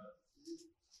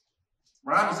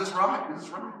 Right? Is this right? Is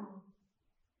this right?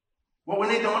 What we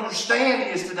need to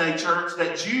understand is today, church,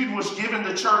 that Jude was giving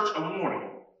the church a warning.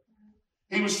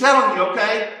 He was telling you,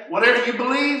 okay, whatever you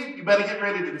believe, you better get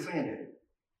ready to defend it.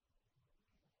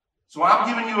 So I'm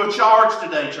giving you a charge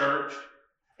today, church.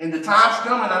 And the time's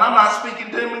coming, and I'm not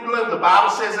speaking doom and gloom. The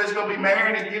Bible says there's going to be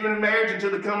married and given in marriage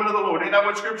until the coming of the Lord. Ain't that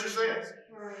what Scripture says?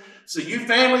 Right. So you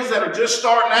families that are just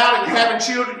starting out and having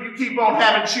children, you keep on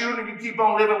having children, you keep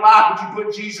on living life, but you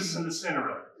put Jesus in the center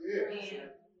of it. Yeah.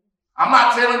 I'm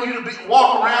not telling you to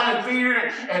walk around in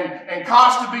fear and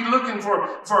constantly be looking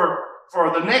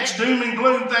for the next doom and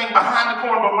gloom thing behind the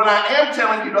corner, but when I am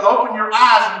telling you to open your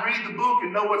eyes and read the book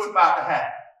and know what's about to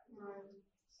happen. Right.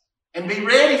 And be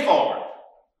ready for it.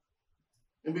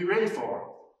 And be ready for it.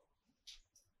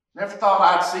 Never thought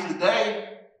I'd see the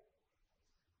day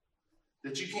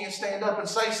that you can't stand up and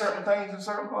say certain things in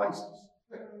certain places.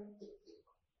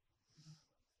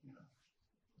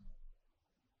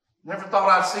 Never thought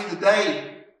I'd see the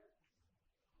day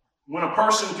when a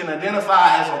person can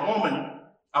identify as a woman,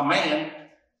 a man,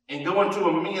 and go into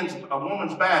a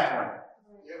woman's bathroom.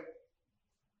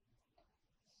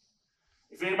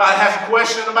 If anybody has a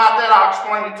question about that, I'll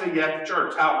explain it to you after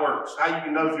church, how it works, how you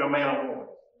can know if you're a man or a woman.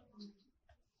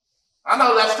 I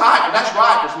know that's tight, but that's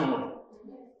right this morning.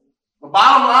 The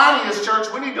bottom line is, church,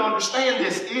 we need to understand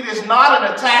this. It is not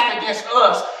an attack against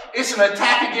us. It's an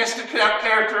attack against the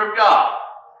character of God.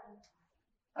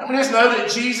 I mean, let's know that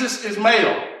Jesus is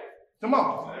male. Come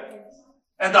on.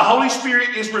 And the Holy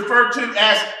Spirit is referred to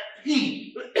as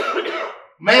he.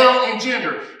 Male and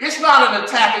gender. It's not an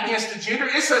attack against the gender.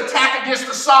 It's an attack against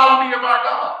the sovereignty of our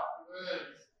God,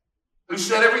 who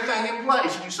set everything in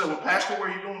place. And you say, well, Pastor, where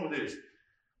are you going with this?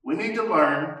 We need to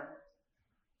learn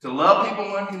to love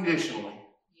people unconditionally,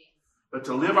 but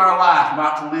to live our life,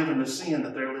 not to live in the sin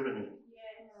that they're living in.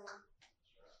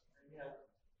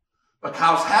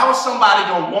 Because how is somebody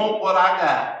going to want what I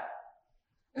got?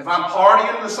 If I'm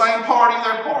partying the same party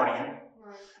they're partying,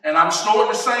 and I'm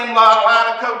snorting the same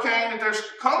line of cocaine that there's,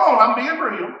 come on, I'm being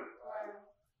real.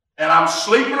 And I'm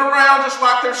sleeping around just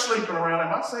like they're sleeping around.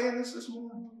 Am I saying this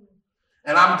morning?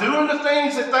 And I'm doing the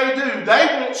things that they do.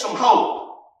 They want some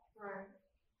hope. Right.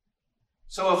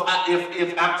 So if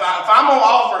I'm going to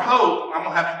offer hope, I'm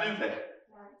going to have to do that.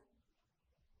 Right.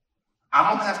 I'm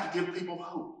going to have to give people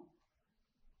hope.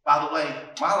 By the way,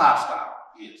 my lifestyle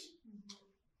is.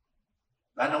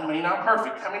 That don't mean I'm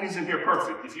perfect. How many's in here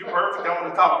perfect? If you're perfect, I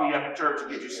want to talk to you after church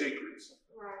and get your secrets.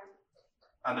 Right.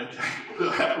 I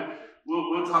know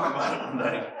we'll talk about it one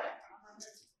day.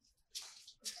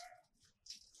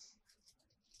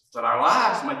 But our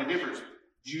lives make a difference.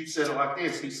 Jude said it like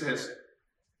this. He says,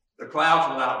 the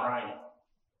clouds without rain.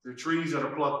 They're trees that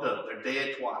are plucked up. They're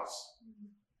dead twice.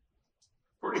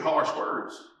 Pretty harsh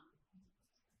words.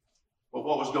 But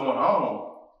what was going on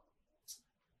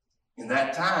in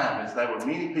that time is there were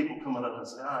many people coming up and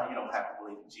saying, you don't have to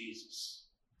believe in Jesus.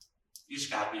 You just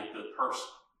got to be a good person.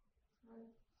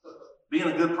 Being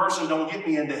a good person don't get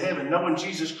me into heaven. Knowing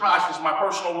Jesus Christ is my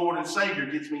personal Lord and Savior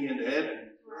gets me into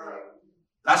heaven.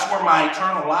 That's where my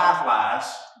eternal life lies.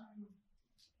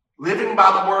 Living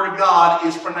by the Word of God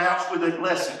is pronounced with a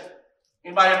blessing.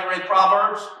 Anybody ever read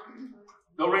Proverbs?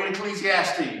 Go read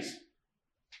Ecclesiastes.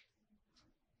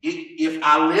 If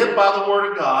I live by the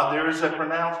Word of God, there is a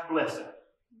pronounced blessing.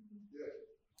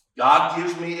 God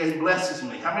gives me and blesses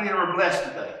me. How many are blessed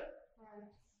today?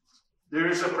 There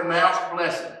is a pronounced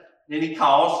blessing. Then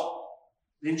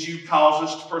Jude calls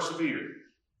us to persevere.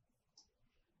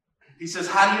 He says,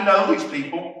 how do you know these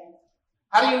people?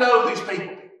 How do you know these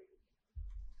people?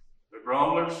 The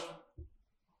grumblers,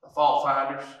 the fault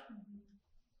finders.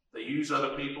 They use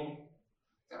other people.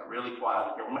 Got really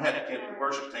quiet here. I'm going to have to get the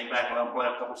worship team back and I'll play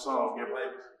a couple songs, get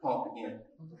everybody pumped again.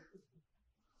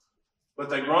 But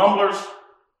they grumblers,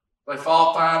 they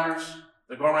fault finders,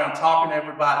 they go around talking to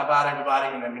everybody about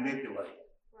everybody and they manipulate.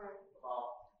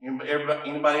 Anybody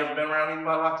ever been around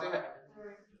anybody like that?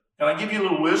 Can I give you a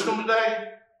little wisdom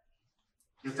today?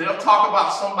 If they'll talk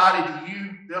about somebody to you,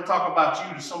 they'll talk about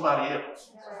you to somebody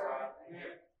else.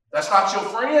 That's not your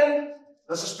friend.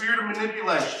 That's a spirit of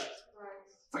manipulation.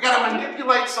 If I got to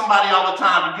manipulate somebody all the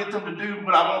time to get them to do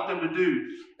what I want them to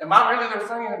do, am I really their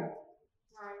friend?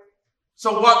 Right.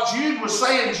 So what Jude was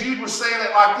saying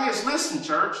it like this. Listen,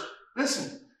 church.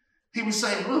 Listen. He was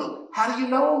saying, look, how do you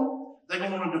know them? They're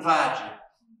going to want to divide you.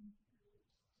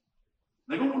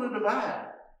 They're going to want to divide.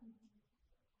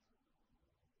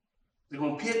 They're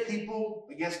going to pit people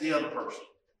against the other person.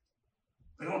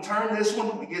 They're going to turn this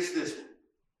one against this one.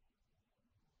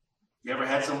 You ever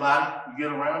had somebody, you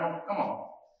get around them? Come on.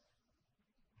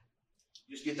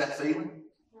 Just get that feeling?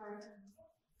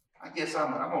 I guess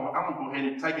I'm going to go ahead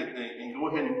and take it and go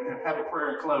ahead and have a prayer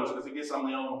and close because I guess I'm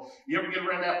the only one. You ever get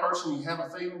around that person and you have a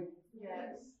feeling?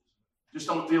 Yes. Just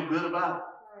don't feel good about it.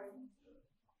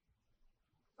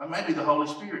 Or maybe the Holy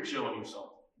Spirit showing you something.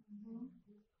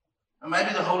 Or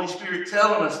maybe the Holy Spirit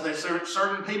telling us that there are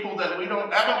certain people that that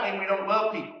don't mean we don't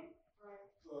love people.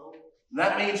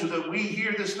 That means that we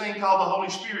hear this thing called the Holy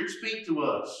Spirit speak to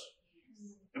us.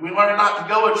 And we learn not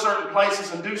to go in certain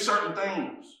places and do certain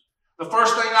things. The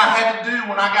first thing I had to do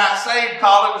when I got saved,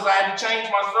 Colin, was I had to change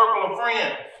my circle of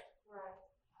friends.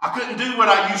 I couldn't do what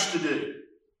I used to do.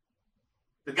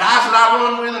 The guys that I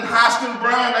run with in high school,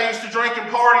 Brian, they used to drink and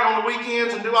party on the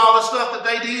weekends and do all the stuff that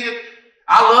they did.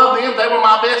 I loved them. They were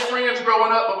my best friends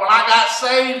growing up. But when I got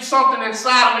saved, something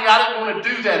inside of me, I didn't want to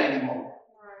do that anymore.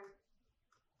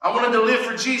 I wanted to live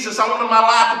for Jesus. I wanted my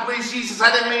life to please Jesus.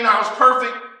 That didn't mean I was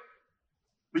perfect.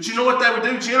 But you know what they would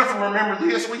do? Jennifer, remember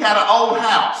this. We had an old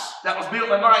house that was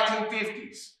built in the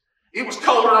 1950s. It was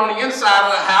colder on the inside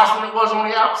of the house than it was on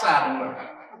the outside of it.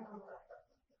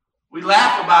 We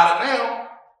laugh about it now.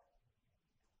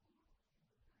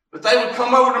 But they would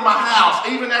come over to my house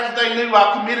even after they knew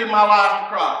I committed my life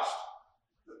to Christ.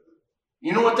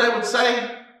 You know what they would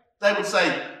say? They would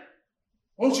say,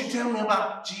 won't you tell me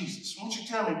about Jesus? Won't you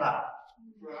tell me about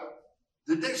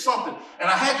it? There's something. And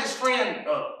I had this friend,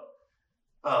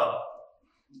 guys,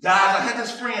 I had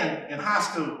this friend in high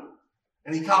school,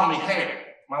 and he called me Hare.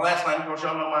 My last name, of course,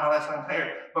 y'all know my last name is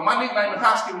Hare. But my nickname in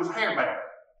high school was Hare Bear.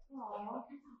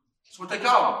 That's what they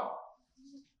called him.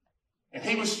 And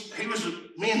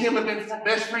me and him had been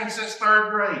best friends since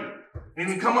 3rd grade. And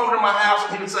he'd come over to my house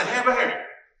and he would say, hey, Hare,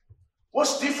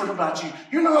 what's different about you?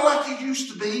 You're not like you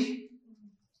used to be.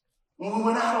 When we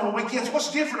went out on the weekends, what's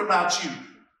different about you?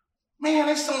 Man,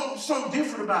 there's something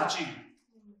different about you.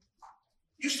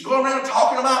 You used to go around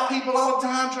talking about people all the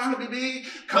time, trying to be big,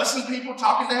 cussing people,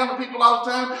 talking down to people all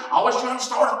the time, always trying to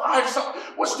start a fight or something.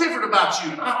 What's different about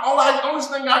you? The only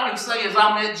thing I can say is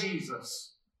I met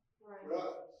Jesus.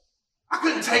 I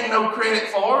couldn't take no credit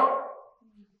for it,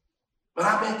 but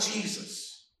I met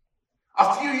Jesus.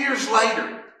 A few years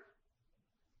later,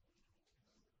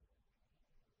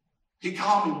 he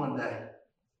called me one day,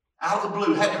 out of the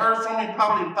blue. Hadn't heard from him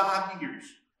probably in 5 years.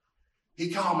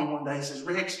 He called me one day and says,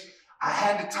 Rex, I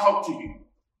had to talk to you.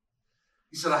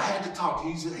 He said, I had to talk to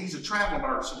you. He's a travel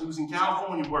nurse, and he was in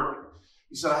California working.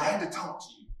 He said, I had to talk to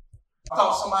you. I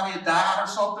thought somebody had died or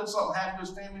something happened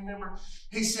to his family member.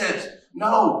 He says,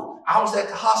 no, I was at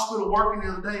the hospital working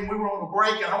the other day, and we were on a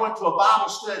break, and I went to a Bible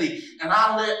study, and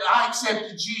I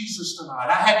accepted Jesus tonight.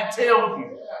 I had to tell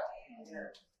you.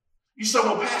 You say,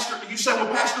 well,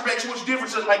 Pastor Rex, what's the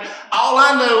difference? Like, all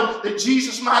I know that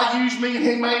Jesus might have used me and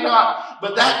he may not,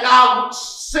 but that guy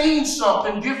seen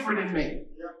something different in me.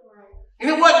 And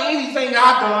it wasn't anything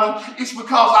I done. It's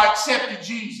because I accepted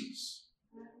Jesus.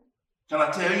 Can I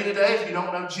tell you today, if you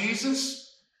don't know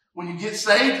Jesus, when you get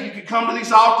saved, you can come to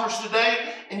these altars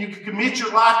today and you can commit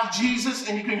your life to Jesus,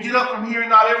 and you can get up from here and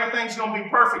not everything's going to be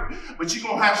perfect, but you're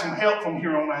going to have some help from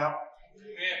here on out.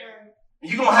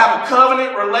 You're going to have a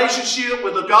covenant relationship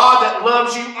with a God that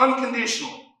loves you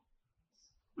unconditionally.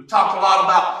 We talked a lot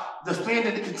about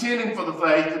defending and contending for the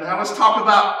faith, and now let's talk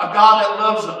about a God that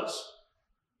loves us.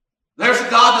 There's a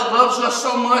God that loves us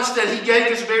so much that he gave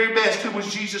his very best, who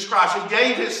was Jesus Christ. He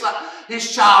gave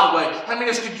his child away. How many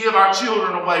of us could give our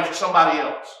children away for somebody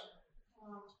else?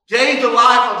 Gave the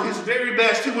life of his very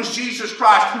best, who was Jesus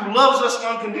Christ, who loves us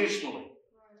unconditionally.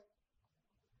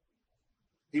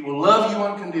 He will love you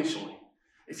unconditionally.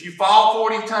 If you fall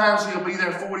 40 times, he'll be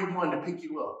there 41 to pick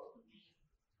you up.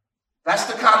 That's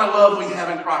the kind of love we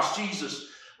have in Christ Jesus.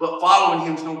 But following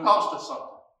him is going to cost us something.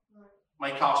 It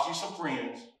may cost you some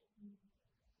friends.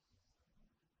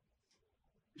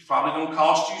 It's probably going to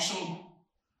cost you some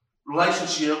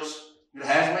relationships. It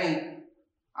has me.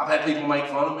 I've had people make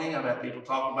fun of me. I've had people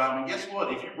talk about me. Guess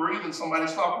what? If you're breathing,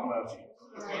 somebody's talking about you.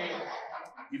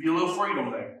 Give you a little freedom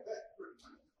there.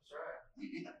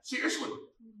 Seriously.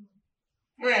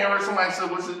 You ain't heard somebody say,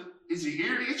 is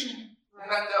your ear itching? Isn't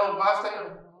that the old wise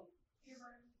tale?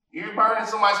 Ear burning,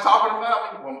 somebody's talking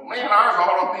about me? Well, man, ours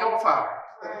ought to be on fire.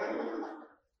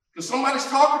 Because somebody's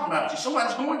talking about you.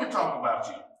 Somebody's going to talk about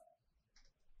you.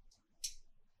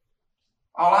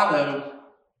 All I know,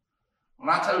 when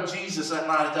I told Jesus that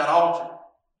night at that altar,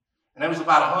 and there was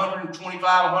about 125,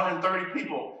 130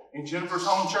 people in Jennifer's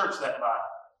home church that night.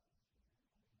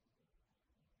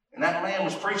 And that man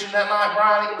was preaching that night,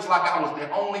 Brian. It was like I was the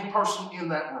only person in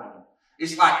that room.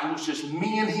 It's like it was just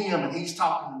me and him, and he's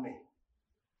talking to me.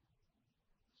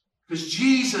 Because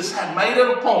Jesus had made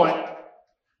it a point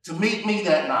to meet me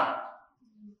that night.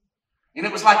 And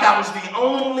it was like I was the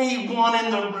only one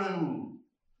in the room.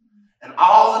 And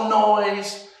all the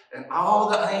noise, and all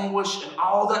the anguish, and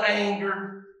all the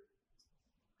anger,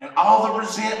 and all the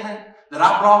resentment that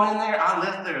I brought in there, I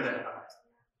left there that night.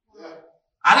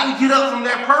 I didn't get up from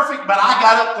there perfect, but I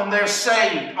got up from there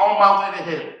saved on my way to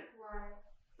heaven.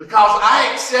 Because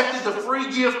I accepted the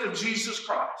free gift of Jesus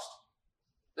Christ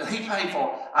that he paid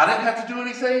for. I didn't have to do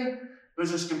anything but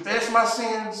just confess my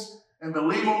sins and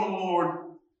believe on the Lord,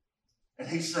 and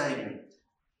he saved me.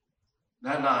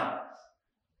 That night,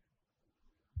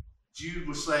 Jude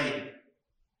was saying,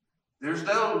 there's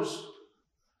those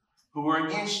who are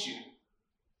against you.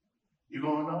 You're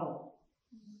going to know.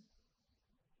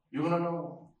 You're going to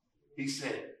know. He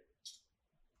said,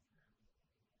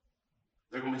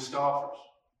 they're going to be scoffers.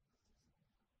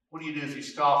 What do you do if you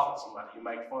scoff at somebody? You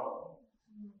make fun of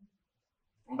them.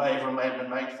 Anybody ever been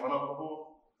made fun of before?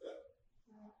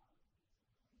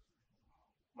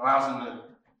 When I was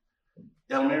in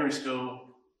the elementary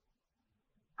school,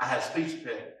 I had a speech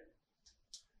impediment.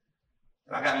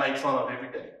 And I got made fun of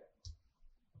every day.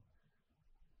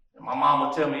 And my mom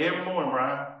would tell me every morning,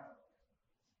 Brian,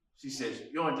 she says,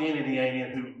 your identity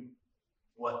ain't in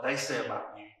what they say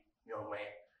about you, young man.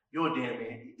 Your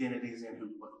identity is in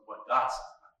what God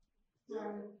says.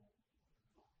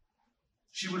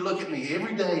 She would look at me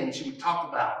every day and she would talk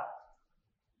about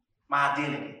my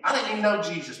identity. I didn't even know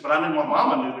Jesus, but I knew my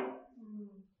mama knew him.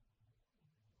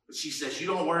 But she says, you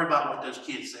don't worry about what those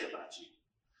kids say about you.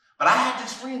 But I had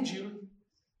this friend, Julie.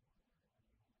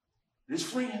 This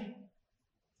friend.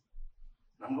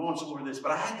 And I'm going somewhere with this,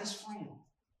 but I had this friend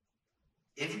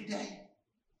every day.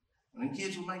 When the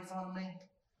kids would make fun of me,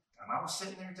 and I was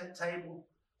sitting there at that table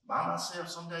by myself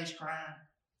some days crying.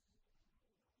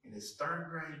 In his third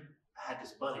grade, I had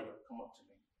this buddy that would come up to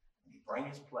me, and he'd bring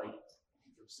his plate, and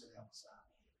he'd go sit down beside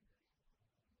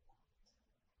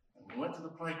me. And we went to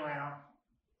the playground.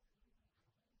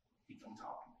 He'd come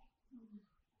talk to me.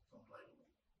 Come play with me.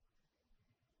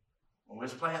 When we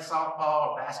was playing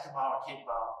softball or basketball or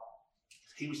kickball,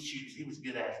 he was a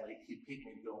good athlete. He'd pick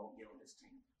me to go and get on his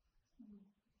team.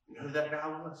 You know who that guy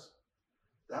was?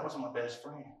 That was my best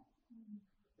friend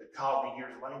that called me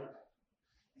years later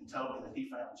and told me that he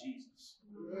found Jesus.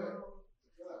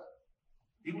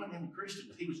 He wasn't even a Christian,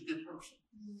 but he was a good person.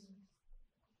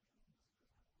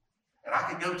 And I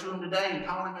could go to him today and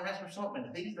call him and ask him something.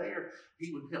 If he's there,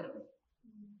 he would help me.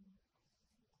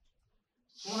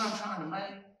 What I'm trying to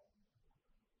make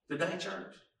today,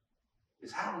 church,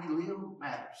 is how we live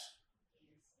matters.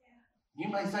 You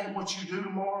may think what you do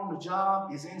tomorrow on the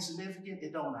job is insignificant.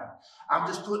 It don't matter. I'm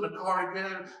just putting a car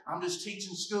together. I'm just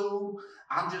teaching school.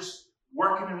 I'm just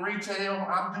working in retail.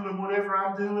 I'm doing whatever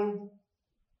I'm doing.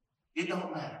 It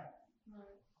don't matter.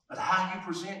 But how you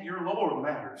present your Lord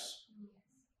matters.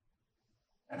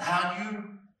 And how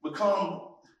you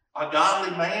become a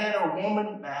godly man or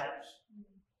woman matters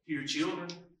to your children.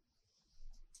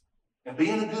 And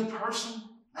being a good person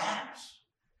matters.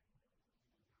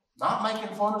 Not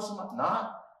making fun of somebody,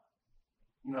 how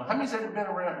many's ever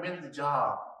been at the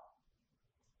job?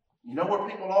 You know where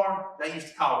people are? They used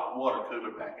to call it the water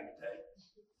cooler back in the day.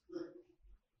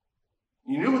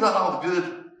 You knew that all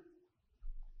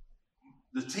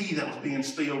the tea that was being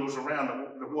spilled was around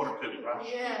the water cooler, right?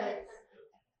 Yes.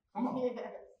 Come on.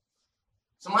 Yes.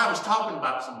 Somebody was talking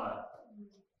about somebody.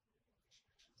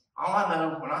 All I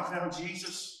know, when I found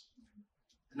Jesus,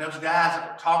 and those guys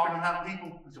that were talking about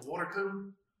people at the water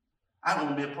cooler, I don't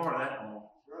want to be a part of that no more.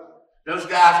 Those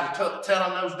guys were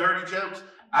telling those dirty jokes,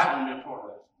 I don't want to be a part of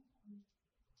that.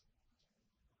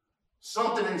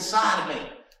 Something inside of me,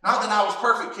 not that I was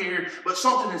perfect here, but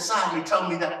something inside me told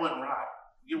me that wasn't right.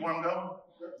 You know where I'm going?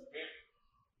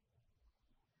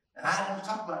 And I don't want to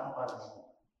talk about nobody no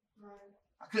more.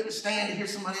 I couldn't stand to hear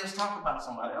somebody else talk about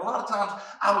somebody. A lot of times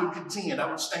I would contend, I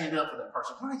would stand up for that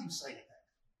person. Why do you say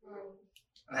that?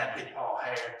 And that big Paul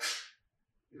Hare.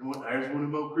 There's one of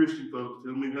them old Christian folks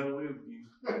telling me how to live with you.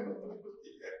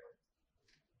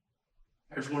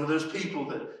 There's one of those people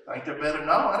that think they're better.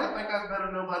 No, I didn't think I was better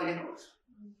than nobody else.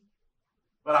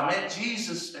 But I met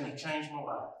Jesus and he changed my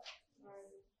life.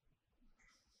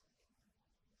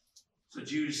 So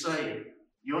Jude is saying,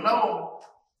 you'll know him.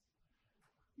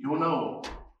 You'll know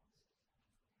him.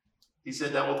 He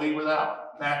said that will be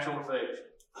without natural affection.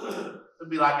 It'll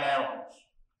be like animals.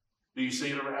 Do you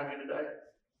see it around you today?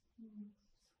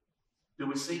 Do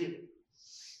we see it?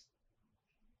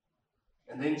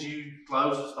 And then Jude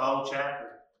closes the whole chapter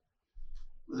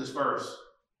with this verse.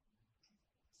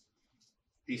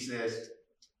 He says,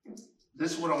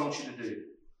 this is what I want you to do.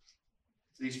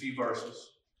 These few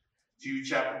verses. Jude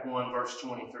chapter 1, verse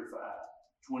 20 through 5.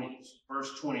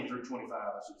 Verse 20 through 25,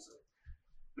 I should say.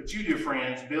 But you, dear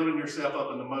friends, building yourself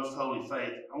up in the most holy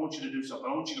faith, I want you to do something.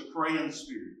 I want you to pray in the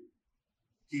Spirit.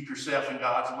 Keep yourself in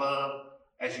God's love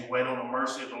as you wait on the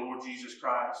mercy of the Lord Jesus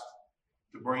Christ.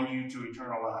 to bring you to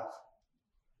eternal life.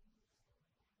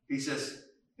 He says,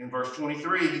 in verse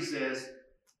 23, he says,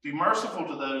 be merciful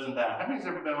to those in doubt. How many's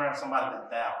ever been around somebody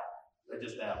that doubt? They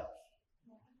just doubt.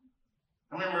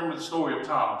 I remember the story of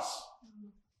Thomas.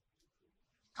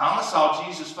 Thomas saw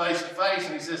Jesus face to face,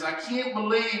 and he says, I can't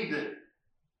believe that,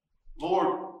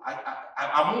 Lord,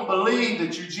 I won't believe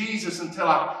that you're Jesus until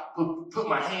I put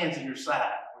my hands in your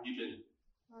side where you've been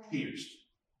pierced.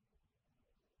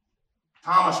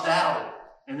 Thomas doubted.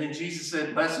 And then Jesus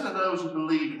said, blessed are those who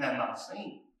believe and have not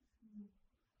seen.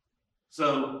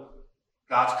 So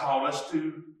God's called us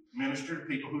to minister to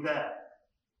people who doubt.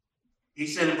 He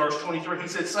said in verse 23, he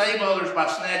said, save others by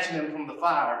snatching them from the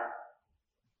fire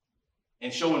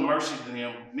and showing mercy to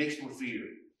them mixed with fear,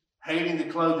 hating the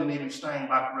clothing even stained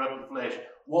by corrupted flesh.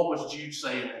 What was Jude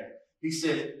saying there? He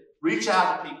said, reach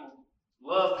out to people,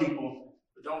 love people,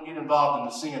 but don't get involved in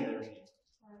the sin they're in.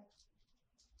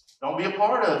 Don't be a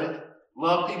part of it.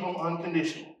 Love people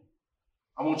unconditionally.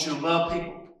 I want you to love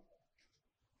people.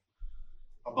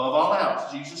 Above all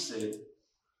else, Jesus said,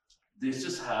 this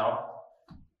is how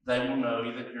they will know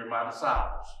that you're my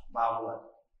disciples. By what?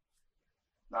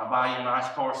 Not by your nice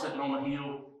car sitting on the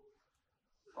hill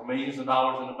or millions of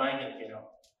dollars in the bank account.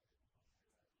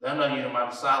 They'll know you're my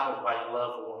disciples by your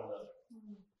love for one another.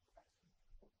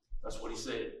 That's what he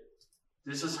said.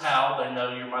 This is how they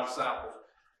know you're my disciples,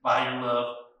 by your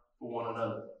love for one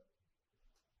another.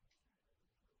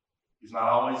 It's not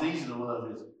always easy to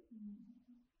love, is it?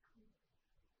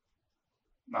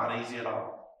 Not easy at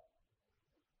all.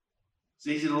 It's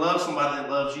easy to love somebody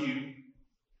that loves you,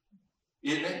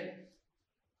 isn't it?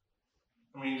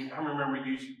 I mean, I remember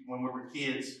when we were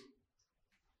kids.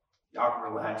 Y'all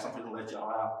can relax. I'm going to let y'all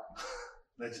out.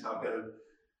 Let y'all go.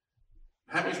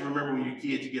 How many of you remember when you were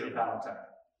kids, you get a Valentine?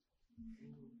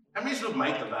 How many of you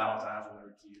make the Valentines when they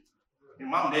were kids? And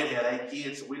Mom and Dad had 8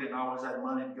 kids, so we didn't always have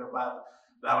money to go buy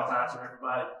Valentines for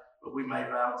everybody, but we made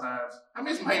Valentines. How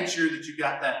many of you made sure that you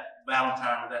got that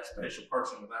Valentine with that special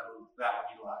person with that little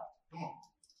value you like? Come on.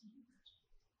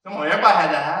 Come on, everybody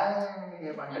had that.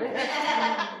 Everybody had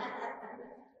that.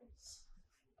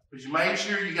 But you made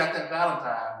sure you got that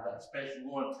Valentine, that special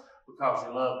one, because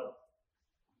you loved them.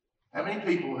 How many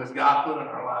people has God put in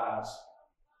our lives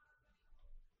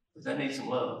that they need some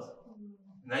love?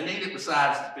 And they need it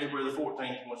besides February the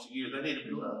 14th once a year. They need to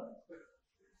be loved.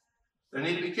 They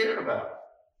need to be cared about.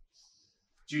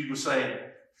 Jude was saying,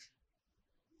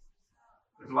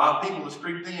 there's a lot of people that's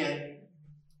creeped in.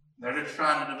 They're just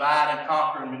trying to divide and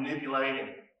conquer and manipulate and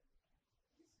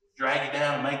drag you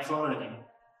down and make fun of you.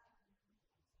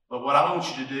 But what I want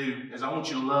you to do is I want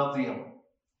you to love them.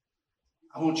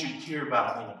 I want you to care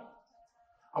about them.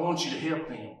 I want you to help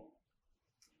them.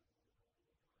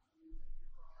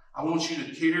 I want you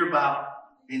to care about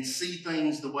and see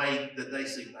things the way that they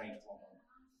see things.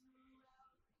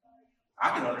 I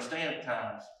can understand at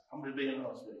times, I'm just being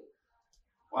honest with you,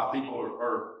 why people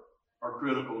are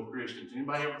critical of Christians.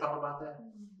 Anybody ever thought about that?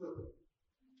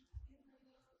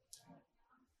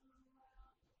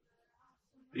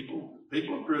 People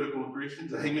are critical of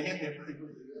Christians. Amen. They're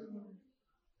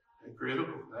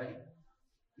critical.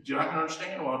 But I can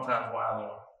understand a lot of times why they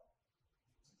are.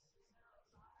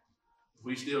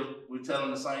 We're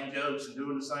telling the same jokes and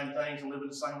doing the same things and living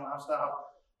the same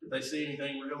lifestyle. Did they see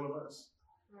anything real in us?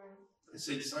 They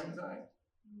see the same thing.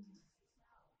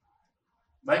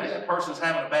 Maybe that person's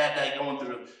having a bad day going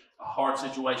through a hard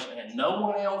situation and no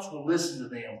one else will listen to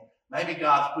them. Maybe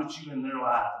God's put you in their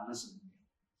life to listen to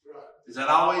them. Is that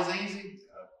always easy?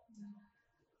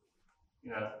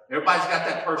 You know, everybody's got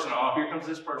that person. Oh, here comes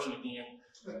this person again.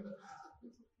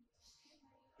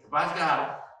 Everybody's got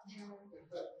it.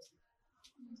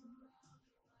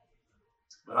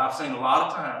 But I've seen a lot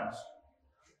of times,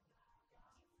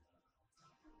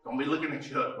 don't be looking at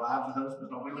each other. Wives and husbands,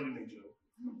 don't be looking at each other.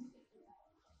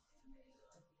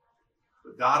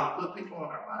 But God will put people in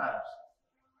our lives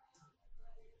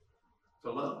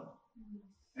to love them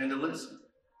and to listen.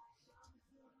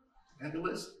 And to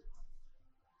listen.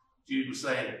 Jude was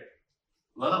saying,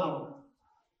 love them.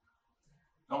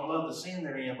 Don't love the sin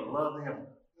they're in, but love them.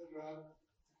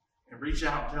 And reach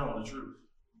out and tell them the truth.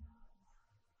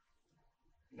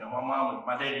 You know,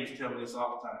 my dad used to tell me this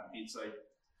all the time. He'd say,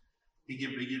 he'd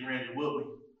be getting ready to whoop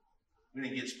me. We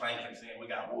didn't get spankings then, we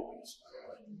got whoopings.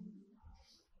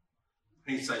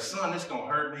 He'd say, son, this is going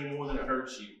to hurt me more than it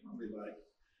hurts you. I'd be like,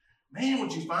 man,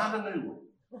 would you find a new one?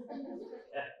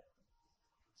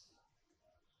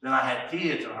 Then I had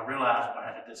kids, and I realized when I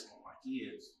had to discipline my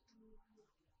kids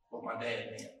what my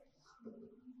dad meant.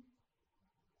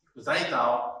 Because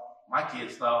my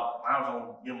kids thought, when I was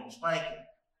going to give them a spanking,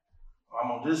 or I'm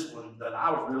going to discipline, that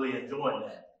I was really enjoying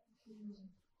that.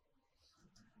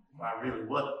 when I really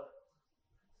wasn't.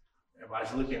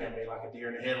 Everybody's looking at me like a deer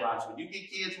in the headlights. When you get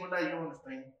kids one day, you'll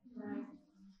understand. Right.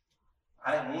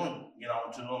 I didn't want to get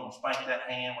on to them and spank that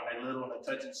hand when they're little and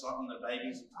they're touching something, the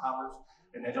babies and toddlers,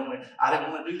 and they don't. I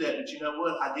didn't want to do that, but you know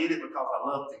what? I did it because I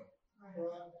loved them. Right.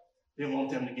 Didn't want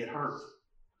them to get hurt.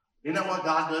 You know what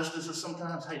God does to us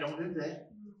sometimes? Hey, don't do that.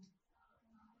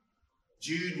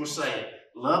 Jude was saying,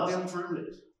 love them through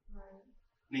it. Right.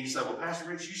 And he said, well, Pastor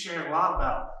Rich, you shared a lot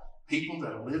about people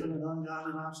that are living in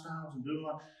ungodly lifestyles and doing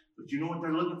like, but you know what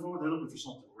they're looking for? They're looking for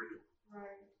something real. Right.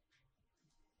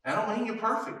 That don't mean you're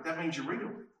perfect. That means you're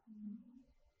real.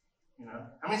 You know?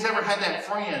 How many's ever had that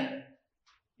friend,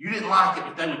 you didn't like it,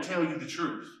 but they would tell you the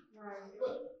truth? Right.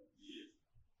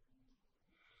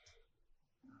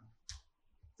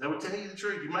 They would tell you the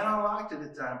truth. You may not have liked it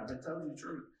at the time, but they told you the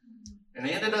truth. And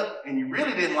they ended up, and you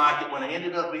really didn't like it when they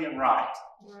ended up being right.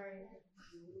 Right.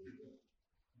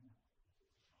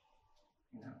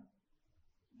 You know.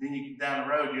 Then you down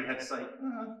the road, you'd have to say,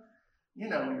 you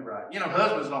know, you're right. You know,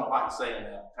 husbands don't like saying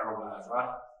that to our wives,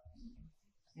 right?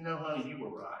 You know, honey, you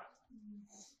were right.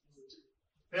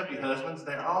 Help your husbands,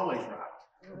 they're always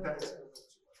right. Okay?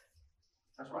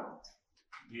 That's right.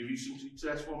 Give you some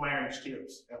successful marriage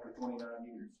tips after 29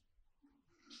 years.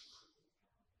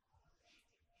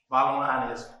 Bottom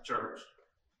line is, church,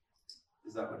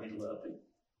 is that we need to love people.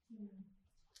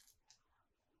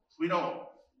 We don't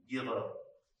give up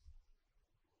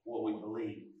what we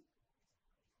believe.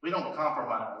 We don't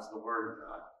compromise the Word of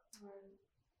God.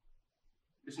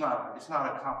 It's not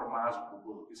a compromisable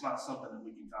book. It's not something that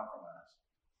we can compromise.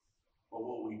 But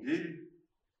what we do,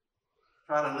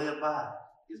 try to live by,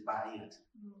 is by it.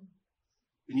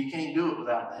 And you can't do it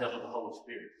without the help of the Holy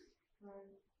Spirit.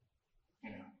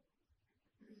 You know.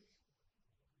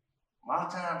 A lot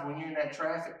of times when you're in that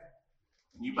traffic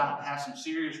and you're about to have some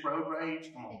serious road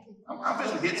rage, come on. I'm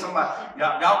fixing to hit somebody.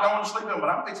 Y'all don't want to sleep on, but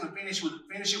I'm fixing to finish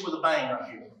it with a bang right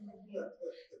here.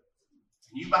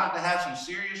 And you're about to have some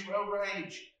serious road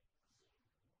rage.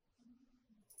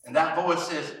 And that voice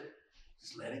says,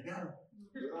 just let it go.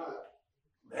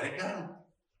 Let it go.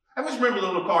 I just remember the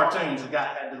little cartoons. The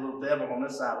guy had the little devil on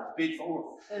this side with a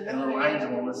pitchfork and a little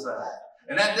angel on this side.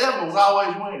 And that devil was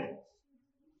always winning.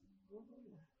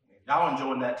 Y'all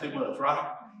enjoying that too much,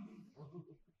 right?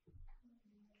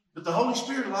 But the Holy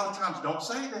Spirit a lot of times don't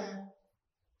say that.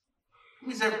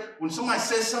 When somebody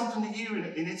says something to you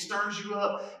and it stirs you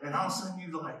up, and all of a sudden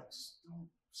you're like, just don't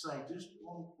say, just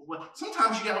walk away.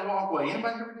 Sometimes you got to walk away.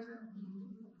 Anybody ever do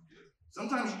that?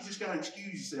 Sometimes you just got to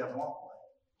excuse yourself and walk away.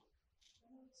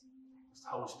 It's the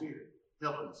Holy Spirit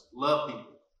helping us love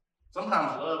people.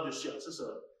 Sometimes love just shuts us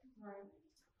up. Right.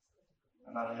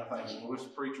 And I know y'all thinking, well,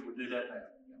 which preacher would do that now?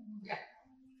 Yeah.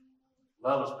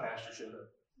 Love us, Pastor, shut up.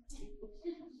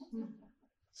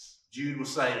 Jude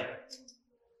was saying,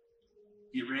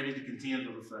 get ready to contend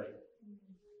for the faith.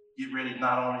 Get ready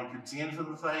not only to contend for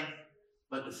the faith,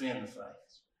 but defend the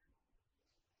faith.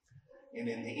 And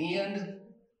in the end,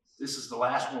 this is the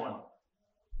last one.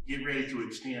 Get ready to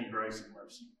extend grace and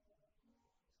mercy.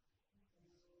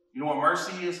 You know what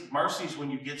mercy is? Mercy is when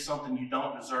you get something you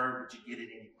don't deserve, but you get it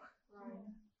anyway.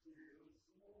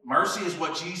 Mercy is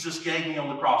what Jesus gave me on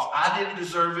the cross. I didn't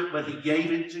deserve it, but he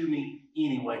gave it to me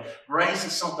anyway. Grace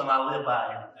is something I live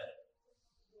by every day.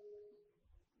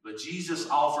 But Jesus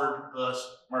offered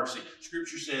us mercy.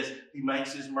 Scripture says he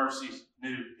makes his mercies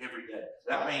new every day.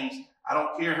 That means I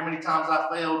don't care how many times I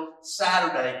failed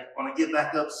Saturday, when I get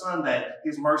back up Sunday,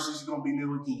 his mercies are going to be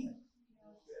new again.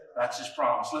 That's his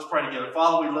promise. Let's pray together.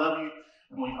 Father, we love you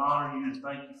and we honor you and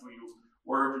thank you for your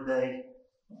word today.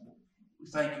 We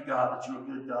thank you, God, that you're a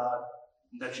good God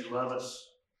and that you love us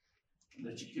and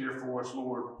that you care for us,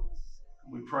 Lord.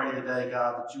 We pray today,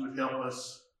 God, that you would help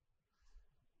us.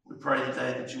 We pray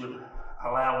today that you would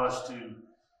allow us to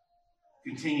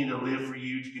continue to live for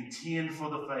you, to contend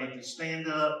for the faith, to stand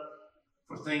up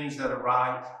for things that are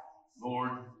right,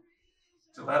 Lord,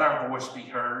 to let our voice be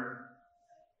heard.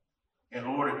 And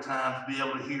Lord, at times be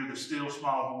able to hear the still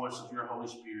small voice of your Holy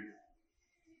Spirit.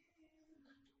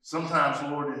 Sometimes,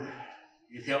 Lord,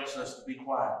 it helps us to be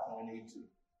quiet when we need to,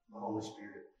 the Holy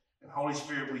Spirit. And Holy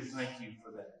Spirit, we thank you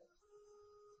for that.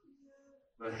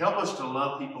 But help us to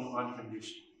love people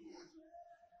unconditionally.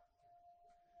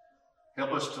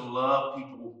 Help us to love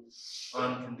people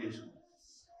unconditionally.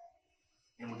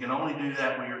 And we can only do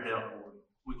that with your help, Lord.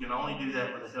 We can only do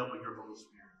that with the help of your Holy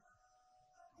Spirit.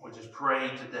 We just pray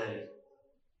today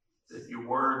that your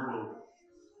word will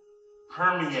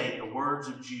permeate the words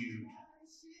of Jude.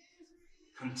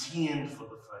 Contend for the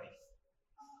faith.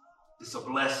 It's a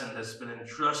blessing that's been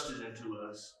entrusted into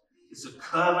us. It's a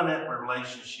covenant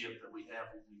relationship that we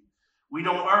have with you. We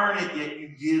don't earn it, yet you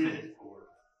give it, Lord.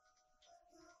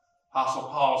 Apostle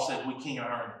Paul said we can't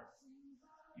earn it.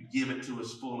 You give it to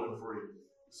us full and free.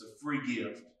 It's a free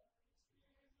gift.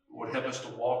 Lord, help us to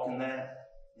walk in that,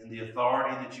 in the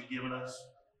authority that you've given us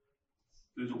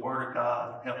through the Word of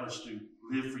God. Help us to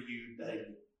live for you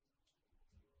daily.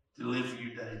 To live for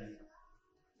you daily.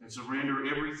 And surrender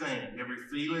everything, every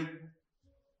feeling,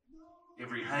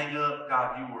 every hang-up.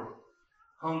 God, you were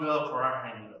hung up for our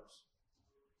hang-ups.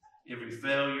 Every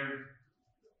failure,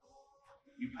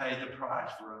 you paid the price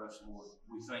for us, Lord.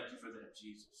 We thank you for that,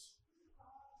 Jesus.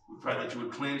 We pray that you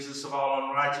would cleanse us of all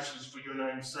unrighteousness for your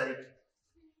name's sake,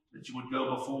 that you would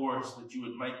go before us, that you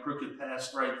would make crooked paths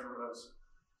straight for us,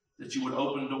 that you would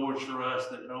open doors for us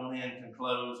that no man can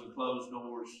close, and close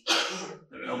doors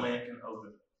that no man can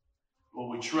open.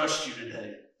 Lord, we trust you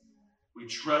today. We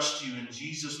trust you in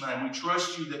Jesus' name. We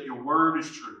trust you that your word is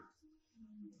true.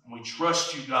 And we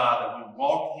trust you, God, that we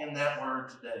walk in that word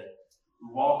today. We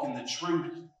walk in the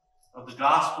truth of the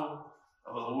gospel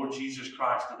of the Lord Jesus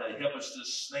Christ today. Help us to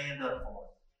stand up for it.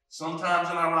 Sometimes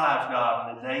in our lives, God,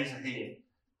 in the days ahead,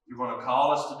 you're going to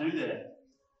call us to do that,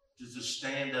 to just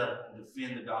stand up and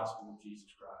defend the gospel of Jesus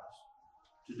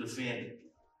Christ, to defend it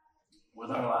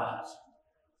with our lives.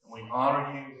 And we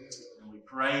honor you and we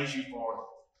praise you for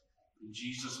it. In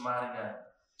Jesus' mighty name,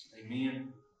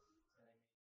 amen.